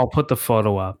to. I'll put the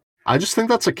photo up. I just think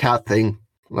that's a cat thing.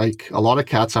 Like a lot of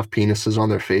cats have penises on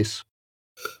their face.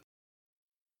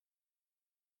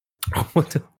 What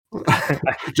the-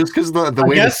 Just because the I way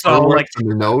the guess fur so, works like, in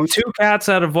their nose. Two cats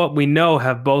out of what we know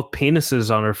have both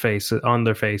penises on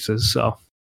their faces. So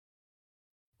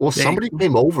Well, They- somebody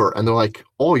came over and they're like,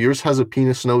 "Oh, yours has a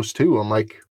penis nose too." I'm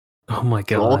like, oh my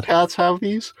 "Do all god, cats have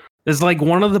these?" it's like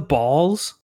one of the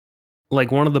balls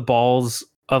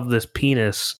of this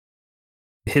penis,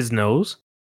 his nose.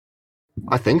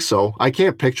 I think so. I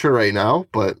can't picture right now,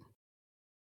 but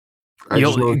I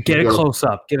just know You'll you get a gotta- close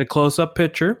up. Get a close up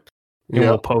picture, and Yeah,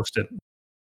 we'll post it.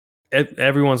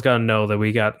 Everyone's got to know that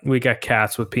we got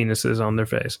cats with penises on their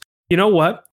face. You know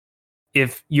what?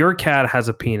 If your cat has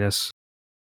a penis,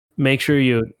 make sure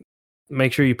you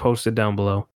post it down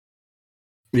below.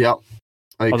 yeah.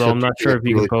 Although I'm not sure if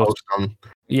you can post- them.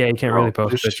 Yeah, you can't really No,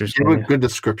 post just pictures. Give can a you? good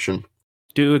description.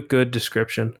 Do a good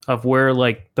description of where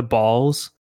like the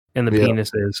balls and the Yeah.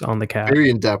 penis is on the cat.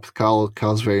 Very in depth.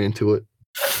 Kyle's very into it.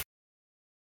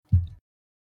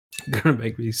 Gonna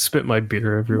make me spit my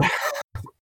beer everywhere.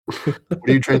 What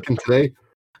are you drinking today?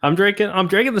 I'm drinking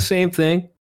the same thing.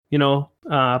 You know,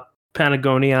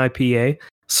 Patagonia IPA,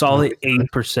 solid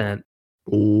 8%.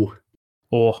 Ooh,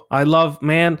 Oh, I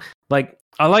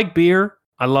like beer.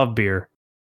 I love beer.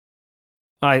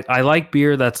 I like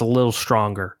beer that's a little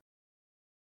stronger.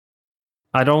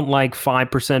 I don't like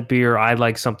 5% beer. I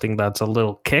like something that's a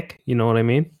little kick. You know what I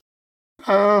mean?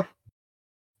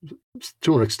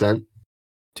 To an extent.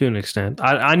 To an extent.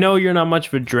 I know you're not much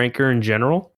of a drinker in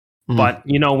general, but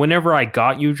whenever I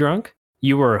got you drunk,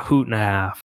 you were a hoot and a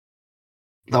half.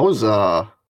 That was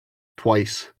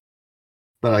twice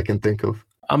that I can think of.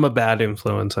 I'm a bad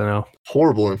influence, I know.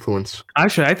 Horrible influence.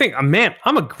 Actually, I think, man,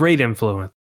 I'm a great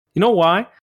influence. You know why?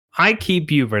 I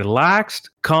keep you relaxed,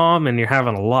 calm, and you're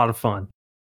having a lot of fun.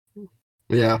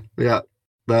 Yeah.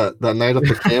 That night at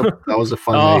the camp, that was a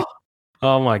fun night.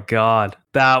 Oh my God.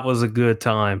 That was a good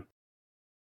time.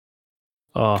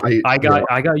 Oh, I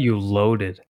got you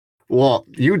loaded. Well,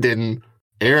 you didn't.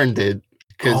 Aaron did.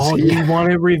 He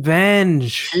wanted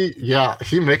revenge.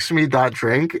 He mixed me that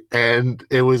drink, and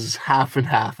it was half and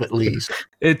half at least.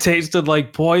 It tasted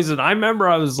like poison. I remember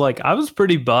I was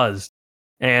pretty buzzed,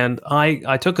 and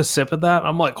I took a sip of that.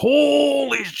 I'm like,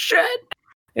 holy shit!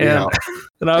 And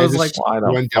I was like, why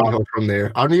the went downhill from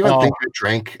there. I don't even think I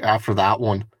drank after that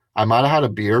one. I might have had a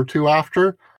beer or two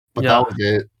after, but that was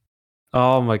it.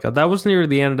 Oh my God, that was near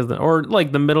the end of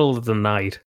the middle of the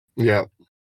night. Yeah.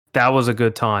 That was a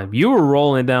good time. You were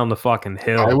rolling down the fucking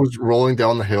hill. I was rolling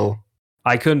down the hill.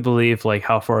 I couldn't believe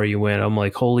how far you went. I'm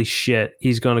like, holy shit,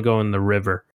 he's gonna go in the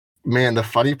river. Man, the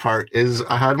funny part is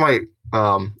I had my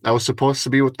I was supposed to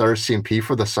be with the RCMP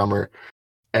for the summer,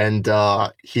 and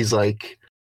he's like,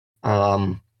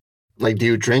 do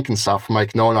you drink and stuff? I'm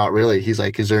like, no, not really. He's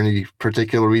like, is there any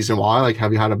particular reason why? Like,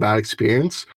 have you had a bad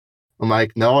experience? I'm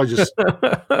like, no, I just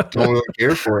don't really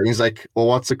care for it. And he's like, well,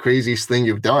 what's the craziest thing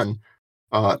you've done?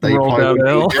 That you probably down a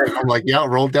hill? I'm like, yeah,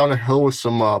 rolled down a hill with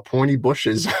some pointy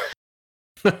bushes.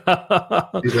 Like,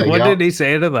 what did he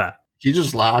say to that? He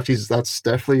just laughed. That's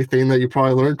definitely a thing that you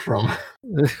probably learned from.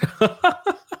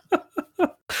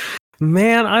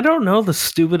 Man, I don't know the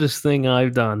stupidest thing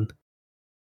I've done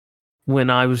when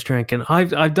I was drinking.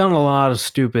 I've done a lot of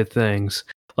stupid things.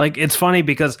 Like, it's funny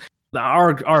because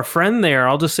our friend there,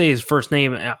 I'll just say his first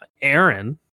name,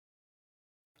 Aaron.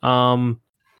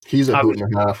 He's a hoot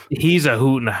and a half. He's a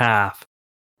hoot and a half.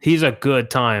 He's a good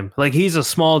time. Like, he's a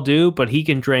small dude, but he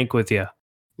can drink with you.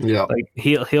 Yeah. Like,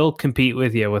 he'll compete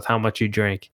with you with how much you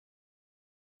drink.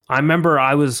 I remember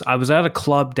I was at a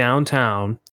club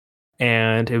downtown,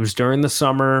 and it was during the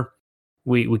summer.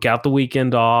 We got the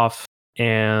weekend off,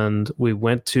 and we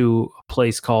went to a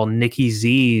place called Nicky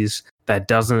Z's that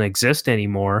doesn't exist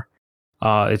anymore.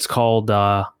 It's called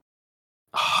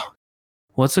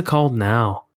what's it called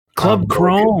now? Club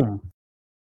Chrome.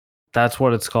 That's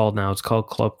what it's called now. It's called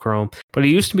Club Chrome. But it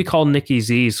used to be called Nicky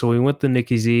Z's. So we went to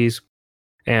Nicky Z's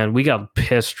and we got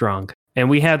pissed drunk. And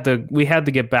we had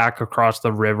to get back across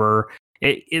the river.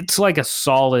 It's like a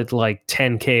solid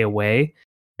 10K away.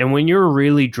 And when you're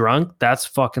really drunk, that's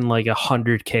fucking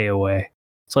 100K away.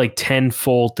 It's like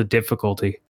tenfold the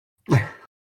difficulty. I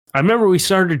remember we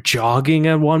started jogging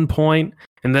at one point,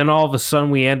 and then all of a sudden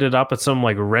we ended up at some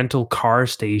rental car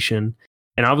station.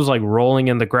 And I was rolling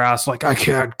in the grass, I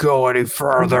can't go any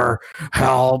further.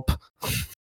 Help.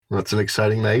 That's an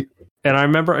exciting night. And I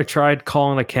remember I tried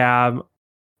calling a cab,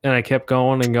 and I kept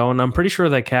going and going. I'm pretty sure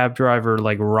that cab driver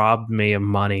robbed me of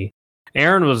money.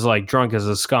 Aaron was drunk as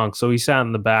a skunk, so he sat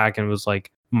in the back and was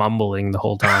mumbling the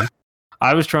whole time.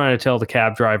 I was trying to tell the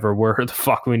cab driver where the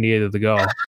fuck we needed to go.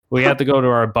 We had to go to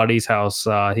our buddy's house.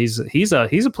 He's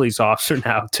a police officer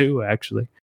now too, actually.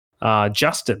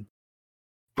 Justin.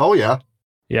 Oh yeah.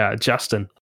 Yeah, Justin.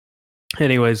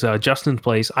 Anyways, Justin's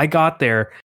place. I got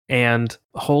there, and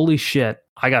holy shit,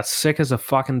 I got sick as a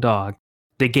fucking dog.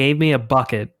 They gave me a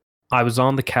bucket. I was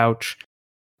on the couch.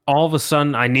 All of a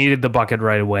sudden, I needed the bucket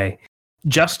right away.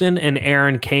 Justin and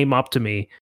Aaron came up to me,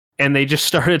 and they just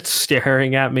started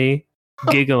staring at me,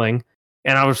 giggling,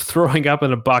 and I was throwing up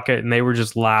in a bucket, and they were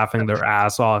just laughing their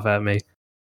ass off at me.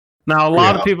 Now, a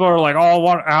lot of people are like, oh,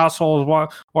 what assholes,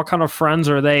 what kind of friends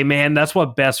are they? Man, that's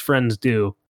what best friends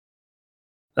do.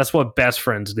 That's what best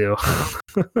friends do.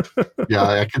 Yeah,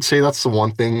 I could say that's the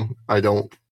one thing I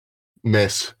don't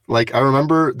miss. I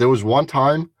remember there was one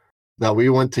time that we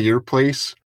went to your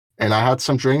place, and I had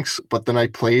some drinks, but then I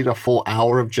played a full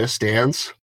hour of Just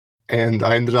Dance, and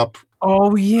I ended up...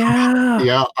 Oh, yeah.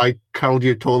 Yeah, I cuddled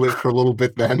your toilet for a little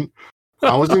bit then.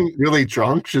 I wasn't really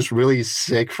drunk, just really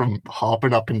sick from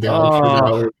hopping up and down for an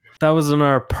hour. That was in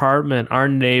our apartment. Our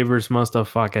neighbors must have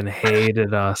fucking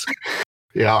hated us.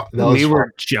 Yeah, we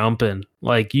were jumping.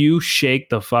 You shake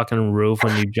the fucking roof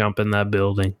when you jump in that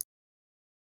building.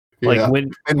 When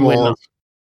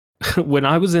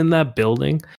I was in that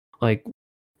building,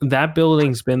 that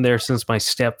building's been there since my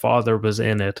stepfather was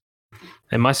in it.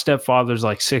 And my stepfather's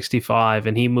 65,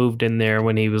 and he moved in there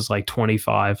when he was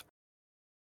 25.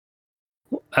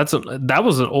 That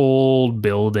was an old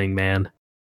building, man.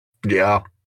 Yeah.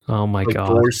 Oh my Like god.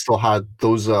 doors still had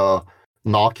those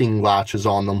knocking latches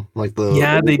on them, like the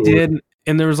They door. did.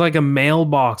 And there was like a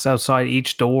mailbox outside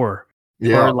each door.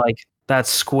 Yeah, Or like that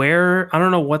square. I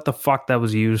don't know what the fuck that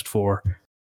was used for.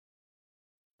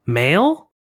 Mail?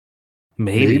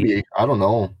 Maybe. I don't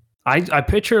know. I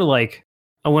picture like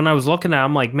when I was looking at it,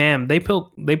 I'm like, man, they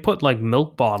put like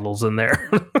milk bottles in there.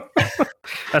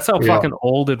 That's how fucking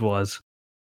old it was.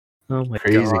 Oh my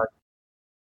Crazy. god.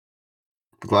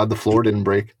 Glad the floor didn't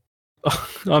break.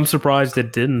 I'm surprised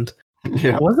it didn't.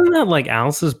 Yeah. Wasn't that like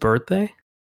Alice's birthday?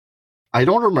 I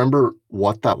don't remember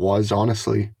what that was,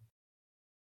 honestly.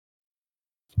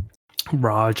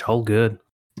 Raj, all good.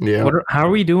 Yeah. How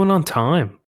are we doing on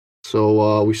time?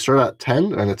 So we start at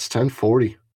 10 and it's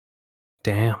 10:40.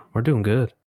 Damn, we're doing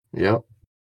good. Yep.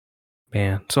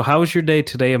 Man. So how was your day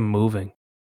today of moving?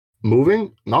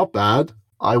 Moving, not bad.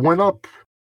 I went up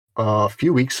a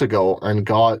few weeks ago and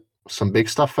got some big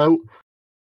stuff out,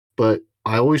 but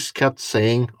I always kept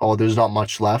saying, oh, there's not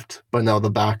much left. But now the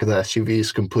back of the SUV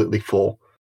is completely full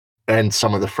and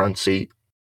some of the front seat.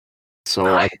 So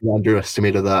I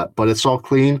underestimated that. But it's all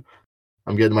clean.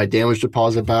 I'm getting my damage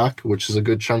deposit back, which is a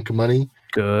good chunk of money.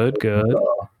 Good.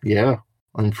 Yeah,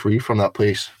 I'm free from that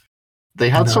place. They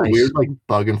had some weird like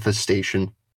bug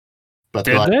infestation. But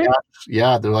did they?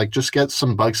 Yeah, they're like, just get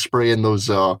some bug spray in those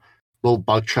little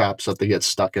bug traps that they get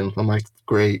stuck in. I'm like,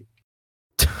 great.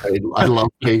 I love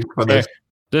paying for this.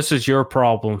 This is your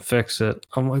problem. Fix it.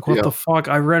 I'm like, what the fuck?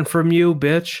 I rent from you,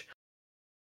 bitch.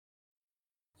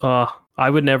 I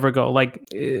would never go. Like,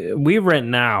 we rent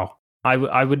now.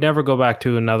 I would never go back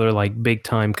to another like big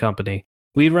time company.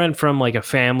 We rent from like a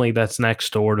family that's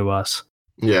next door to us.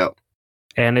 Yeah.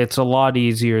 And it's a lot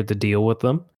easier to deal with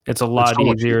them. It's a lot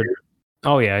easier.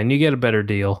 Oh yeah, and you get a better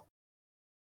deal.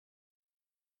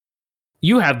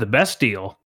 You have the best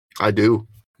deal. I do.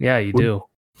 Yeah, you do.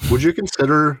 Would you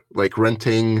consider like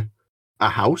renting a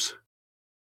house?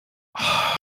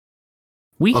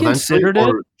 We considered it.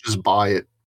 Or just buy it.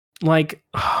 Like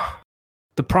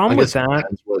the problem with that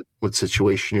depends what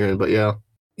situation you're in, but yeah.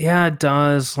 Yeah, it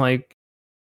does. Like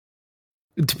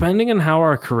depending on how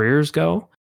our careers go,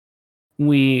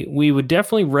 we would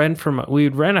definitely we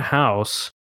would rent a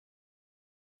house,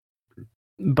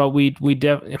 but we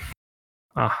definitely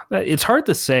it's hard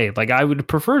to say. Like I would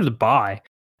prefer to buy,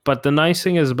 but the nice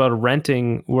thing is about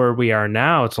renting where we are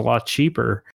now, it's a lot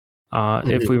cheaper.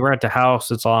 If we rent a house,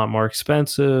 it's a lot more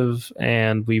expensive,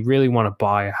 and we really want to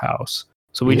buy a house.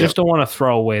 So we just don't want to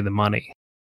throw away the money.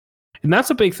 And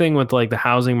that's a big thing with like the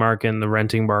housing market and the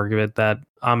renting market that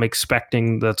I'm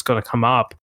expecting that's going to come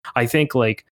up. I think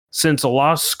like since a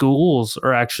lot of schools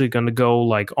are actually going to go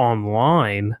like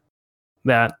online,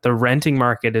 that the renting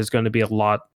market is going to be a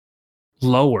lot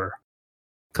lower.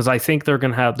 Because I think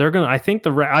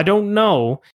I don't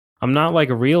know. I'm not like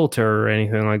a realtor or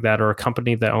anything like that, or a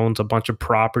company that owns a bunch of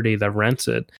property that rents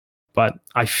it. But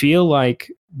I feel like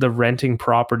the renting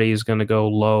property is going to go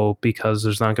low because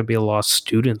there's not going to be a lot of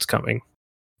students coming.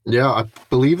 Yeah, I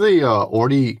believe they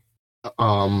already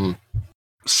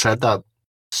said that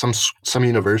some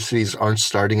universities aren't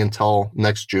starting until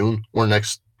next June or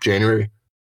next January.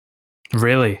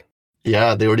 Really?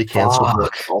 Yeah, they already canceled the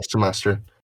fall semester.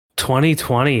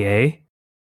 2020, eh?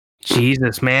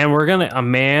 Jesus, man, we're gonna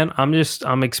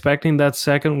I'm expecting that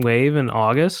second wave in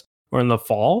August or in the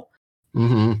fall.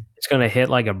 Mm-hmm. It's gonna hit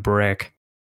like a brick.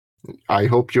 I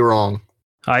hope you're wrong.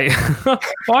 I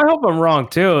hope I'm wrong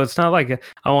too. It's not like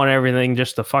I want everything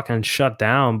just to fucking shut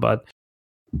down, but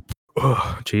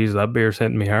geez, that beer's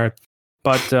hitting me hard.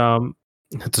 But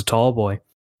it's a tall boy.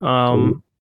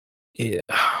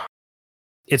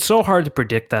 It's so hard to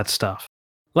predict that stuff.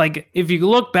 Like if you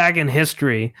look back in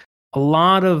history, a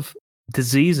lot of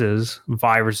diseases,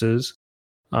 viruses,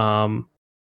 in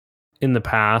the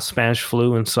past, Spanish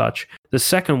flu and such, the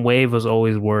second wave was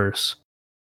always worse.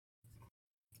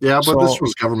 Yeah, but this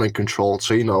was government controlled,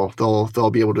 so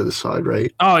they'll be able to decide,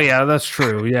 right? Oh yeah, that's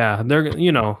true. Yeah, they're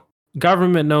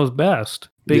government knows best.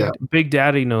 Big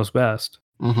Daddy knows best.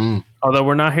 Mm-hmm. Although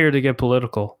we're not here to get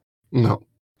political. No,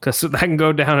 because that can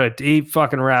go down a deep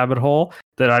fucking rabbit hole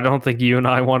that I don't think you and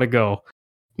I want to go.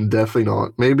 Definitely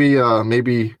not. Maybe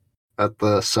at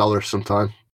the cellar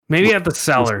sometime. Maybe at the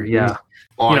cellar, yeah.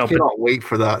 Oh, I cannot wait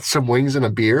for that. Some wings and a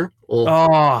beer.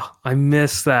 Oh, I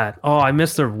miss that. Oh, I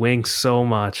miss their wings so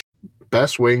much.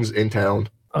 Best wings in town.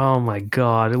 Oh my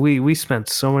god, we spent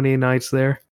so many nights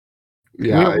there.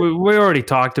 Yeah, we already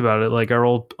talked about it, like our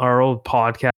old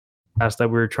podcast that we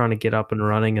were trying to get up and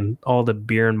running, and all the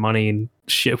beer and money and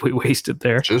shit we wasted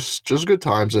there. Just good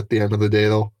times at the end of the day,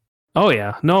 though. Oh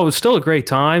yeah, no, it was still a great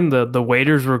time. The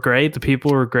waiters were great. The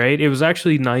people were great. It was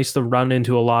actually nice to run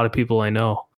into a lot of people I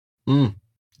know.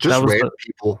 Just random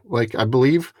people. Like, I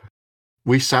believe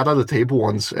we sat at a table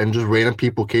once and just random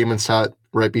people came and sat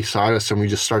right beside us and we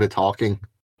just started talking.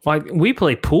 Like, we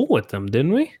played pool with them,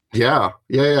 didn't we? Yeah.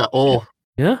 Oh,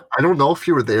 yeah. I don't know if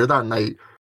you were there that night,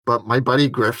 but my buddy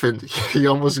Griffin, he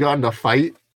almost got in a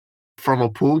fight from a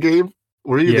pool game.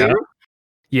 Were you there?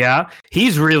 Yeah.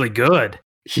 He's really good.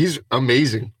 He's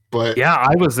amazing. But yeah,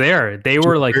 I was there. They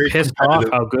were like pissed off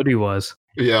how good he was.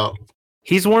 Yeah.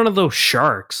 He's one of those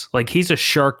sharks. Like, he's a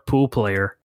shark pool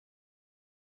player.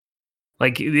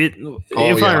 Like,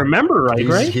 if I remember right,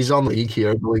 right? He's on league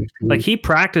here, I believe. Like, he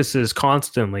practices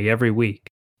constantly every week.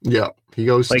 Yeah. He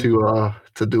goes to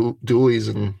dualies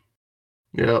and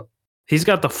yeah. He's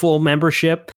got the full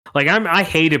membership. Like, I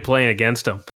hated playing against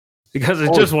him because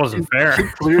it just wasn't fair. He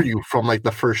cleared you from like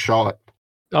the first shot.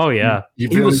 Oh yeah. He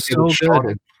was so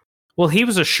good. Well, he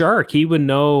was a shark. He would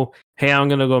know, hey, I'm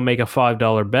gonna go make a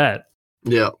 $5 bet.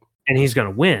 Yeah. And he's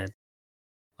gonna win.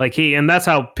 Like, and that's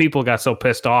how people got so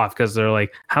pissed off, because they're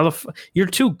like, "How you're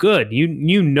too good.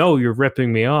 You know you're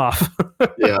ripping me off."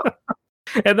 Yeah.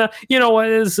 And you know what?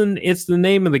 It's the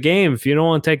name of the game. If you don't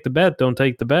want to take the bet, don't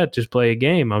take the bet. Just play a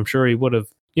game. I'm sure he would have,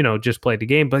 just played the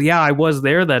game. But yeah, I was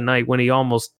there that night when he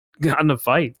almost got in a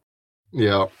fight.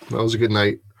 Yeah, that was a good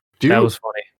night. That was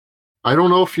funny. I don't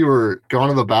know if you were gone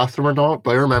to the bathroom or not,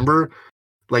 but I remember,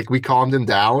 like, we calmed him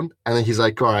down, and then he's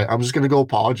like, all right, I'm just going to go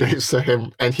apologize to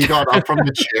him. And he got up from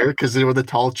the chair, because they were the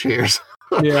tall chairs.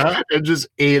 Yeah. And just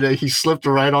ate it. He slipped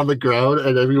right on the ground,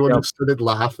 and everyone just started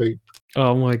laughing.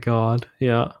 Oh, my God.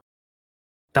 Yeah.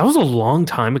 That was a long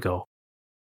time ago.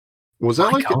 Was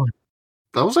that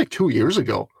that was like 2 years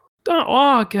ago. Oh,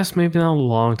 I guess maybe not a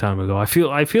long time ago. I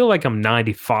feel like I'm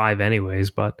 95 anyways,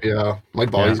 but yeah, my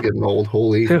body's getting old.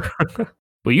 Holy.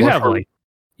 Well, you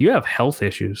have health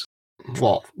issues.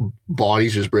 Well,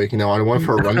 body's just breaking down. I went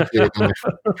for a run today and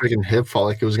my freaking hip felt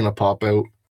like it was gonna pop out.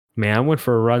 Man, I went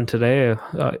for a run today.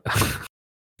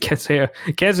 Can't say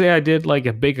I did like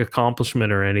a big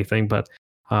accomplishment or anything, but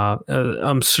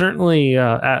I'm certainly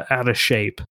out of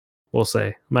shape. We'll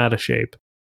say I'm out of shape.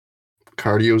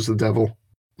 Cardio's the devil.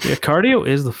 Yeah, cardio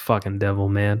is the fucking devil,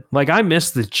 man. Like, I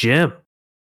miss the gym.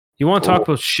 You want to talk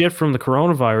about shit from the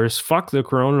coronavirus? Fuck the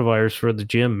coronavirus for the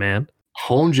gym, man.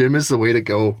 Home gym is the way to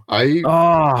go.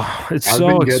 It's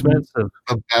so expensive.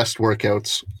 The best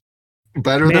workouts.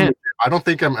 Better than I don't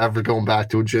think I'm ever going back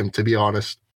to a gym, to be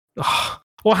honest.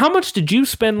 Well, how much did you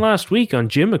spend last week on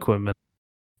gym equipment?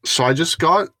 So I just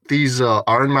got these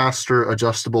Ironmaster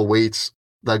adjustable weights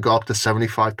that go up to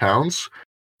 75 pounds.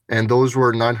 And those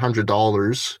were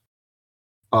 $900.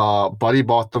 Buddy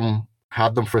bought them,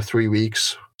 had them for 3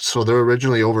 weeks. So they're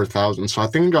originally over $1,000. So I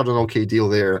think I got an okay deal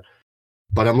there.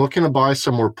 But I'm looking to buy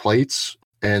some more plates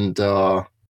and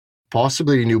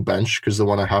possibly a new bench, because the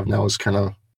one I have now is kind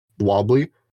of wobbly.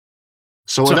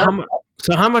 So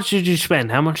how much did you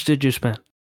spend? How much did you spend?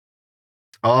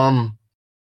 I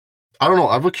don't know.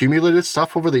 I've accumulated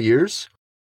stuff over the years.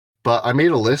 But I made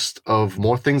a list of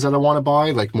more things that I want to buy,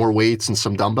 like more weights and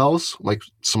some dumbbells, like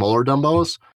smaller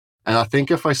dumbbells. And I think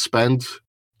if I spend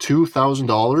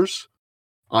 $2,000,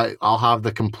 I'll have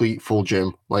the complete full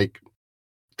gym, like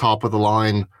top of the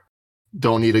line.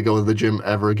 Don't need to go to the gym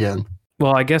ever again.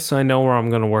 Well, I guess I know where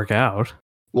I'm going to work out.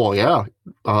 Well, yeah,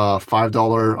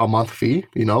 $5 a month fee.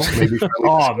 Maybe.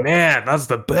 Oh man, that's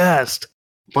the best.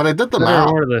 But I did the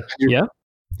math. Yeah,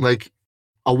 like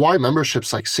a Y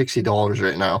membership's like $60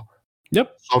 right now.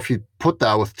 Yep. So if you put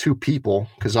that with 2 people,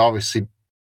 because obviously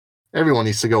everyone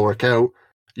needs to go work out,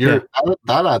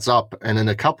 that adds up. And in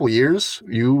a couple years,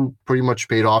 you pretty much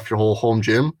paid off your whole home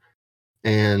gym,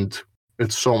 and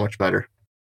it's so much better.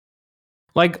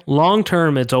 Like, long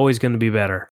term, it's always going to be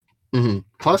better. Mm-hmm.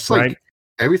 Plus,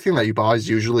 everything that you buy is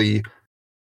usually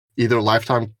either a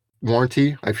lifetime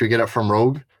warranty if you get it from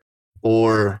Rogue,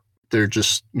 or they're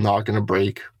just not going to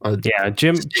break.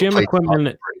 Gym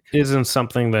equipment isn't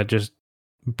something that just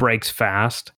breaks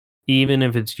fast, even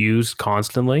if it's used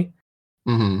constantly.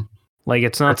 Mm-hmm. Like,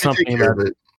 it's not something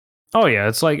that. Oh yeah,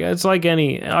 it's like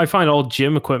any. I find old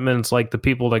gym equipment. It's like the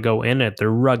people that go in it. They're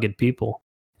rugged people.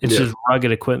 It's just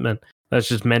rugged equipment that's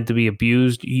just meant to be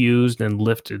abused, used, and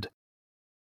lifted.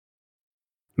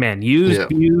 Man, used,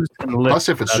 and lifted. Plus,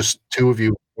 if it's just 2 of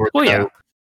you.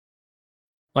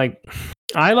 Like,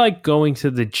 I like going to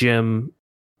the gym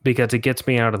because it gets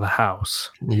me out of the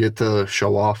house. You get to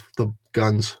show off the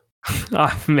guns.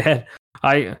 Man,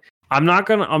 I'm not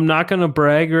gonna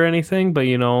brag or anything, but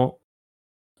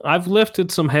I've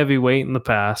lifted some heavy weight in the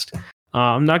past.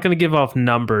 I'm not gonna give off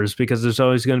numbers, because there's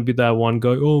always gonna be that one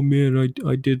guy. Oh man,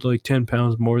 I did like 10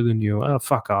 pounds more than you.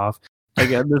 Fuck off. Like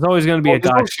there's always going to be a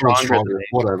guy stronger than me.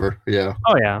 Whatever. Yeah.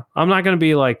 Oh yeah, I'm not going to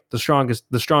be like the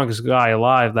strongest guy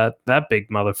alive. That big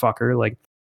motherfucker. Like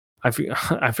I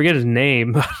forget his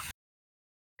name.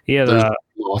 He had There's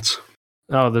lots.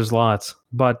 Oh, there's lots,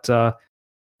 but I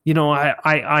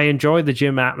enjoy the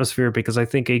gym atmosphere because I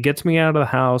think it gets me out of the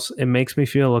house. It makes me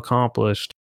feel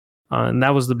accomplished, and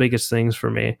that was the biggest things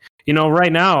for me.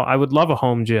 Right now I would love a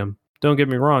home gym. Don't get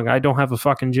me wrong. I don't have a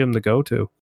fucking gym to go to.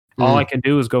 All I can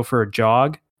do is go for a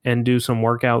jog and do some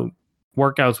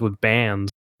workouts with bands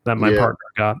that my partner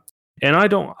got. And I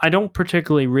don't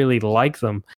particularly really like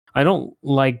them. I don't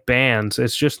like bands.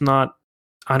 It's just not,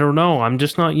 I don't know. I'm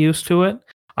just not used to it.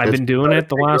 I've been doing it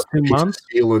the last 2 months.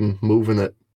 Feeling moving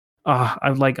it.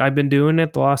 I've been doing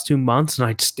it the last 2 months,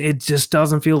 and it just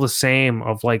doesn't feel the same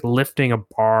of like lifting a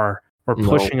bar or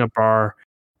pushing a bar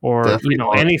or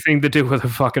anything to do with a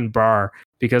fucking bar,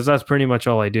 because that's pretty much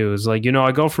all I do is like,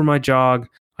 I go for my jog,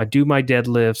 I do my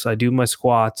deadlifts, I do my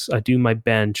squats, I do my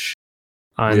bench,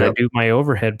 and I do my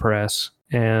overhead press,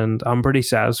 and I'm pretty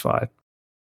satisfied.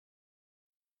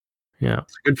 Yeah.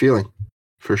 It's a good feeling,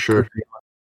 for sure.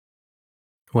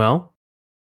 Well,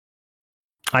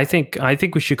 I think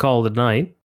we should call it a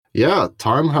night. Yeah,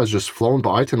 time has just flown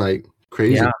by tonight.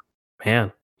 Crazy. Yeah,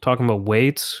 man. Talking about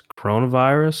weights,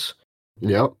 coronavirus.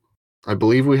 Yep. I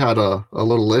believe we had a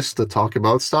little list to talk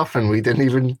about stuff, and we didn't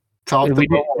even talk about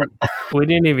it. We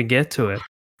didn't even get to it.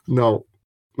 No,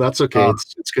 that's okay.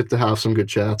 It's good to have some good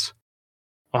chats.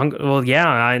 Well,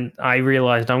 yeah, I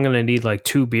realized I'm going to need like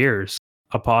 2 beers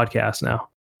a podcast now,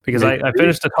 because I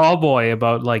finished the Tall Boy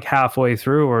about like halfway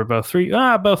through, or about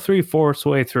 3/4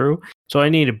 way through. So I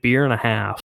need a beer and a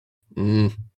half.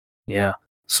 Yeah.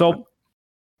 So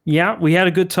yeah, we had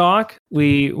a good talk.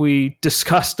 We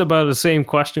discussed about the same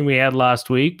question we had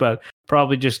last week, but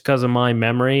probably just because of my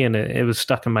memory, and it was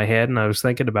stuck in my head, and I was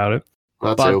thinking about it.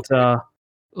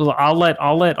 I'll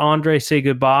let Andre say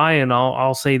goodbye, and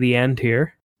I'll say the end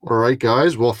here. All right,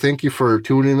 guys. Well, thank you for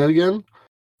tuning in again.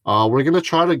 We're gonna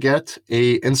try to get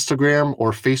a Instagram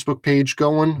or Facebook page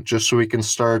going, just so we can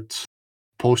start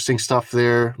posting stuff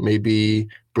there. Maybe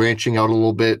branching out a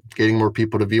little bit, getting more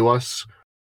people to view us.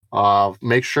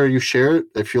 Make sure you share it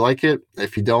if you like it.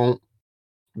 If you don't,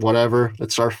 whatever,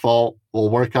 it's our fault. We'll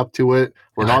work up to it.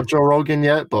 We're not Joe Rogan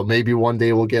yet, but maybe one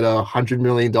day we'll get $100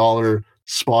 million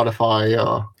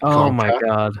Spotify. Oh my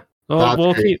god!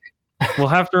 We'll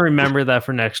have to remember that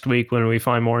for next week when we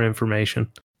find more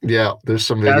information. Yeah, there's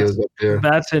some videos up there.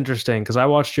 That's interesting because I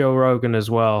watched Joe Rogan as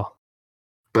well.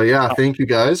 But yeah, thank you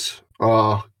guys.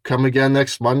 Come again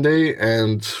next Monday,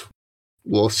 and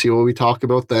we'll see what we talk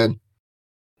about then.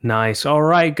 Nice. All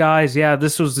right, guys. Yeah,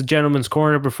 this was the Gentleman's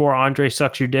Corner before Andre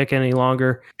sucks your dick any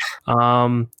longer.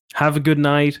 Have a good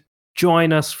night.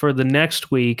 Join us for the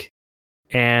next week,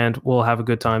 and we'll have a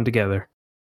good time together.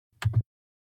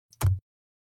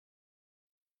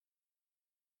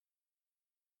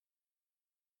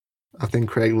 I think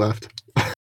Craig left.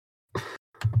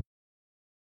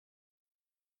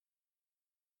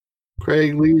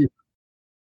 Craig, leave.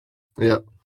 Yep.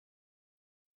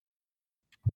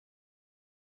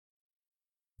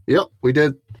 Yep, we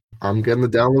did. I'm getting the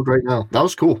download right now. That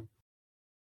was cool.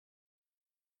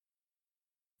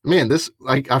 Man,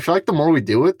 I feel like the more we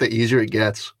do it, the easier it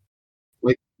gets.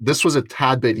 Like, this was a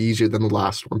tad bit easier than the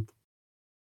last one.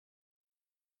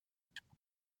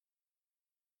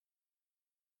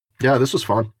 Yeah, this was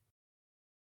fun.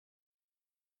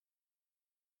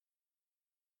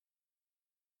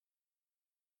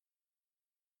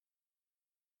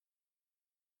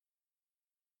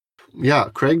 Yeah,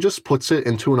 Craig just puts it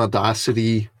into an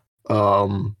Audacity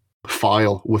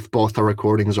file with both the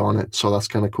recordings on it, so that's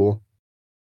kind of cool.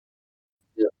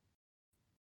 Yeah.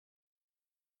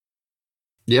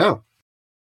 Yeah.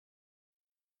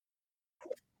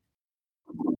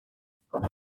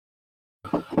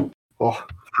 Oh,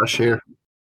 fresh air.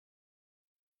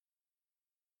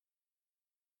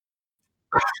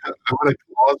 I'm gonna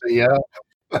close it, yeah.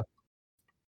 Oh,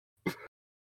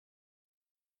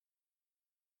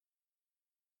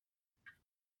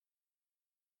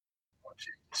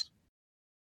 jeez.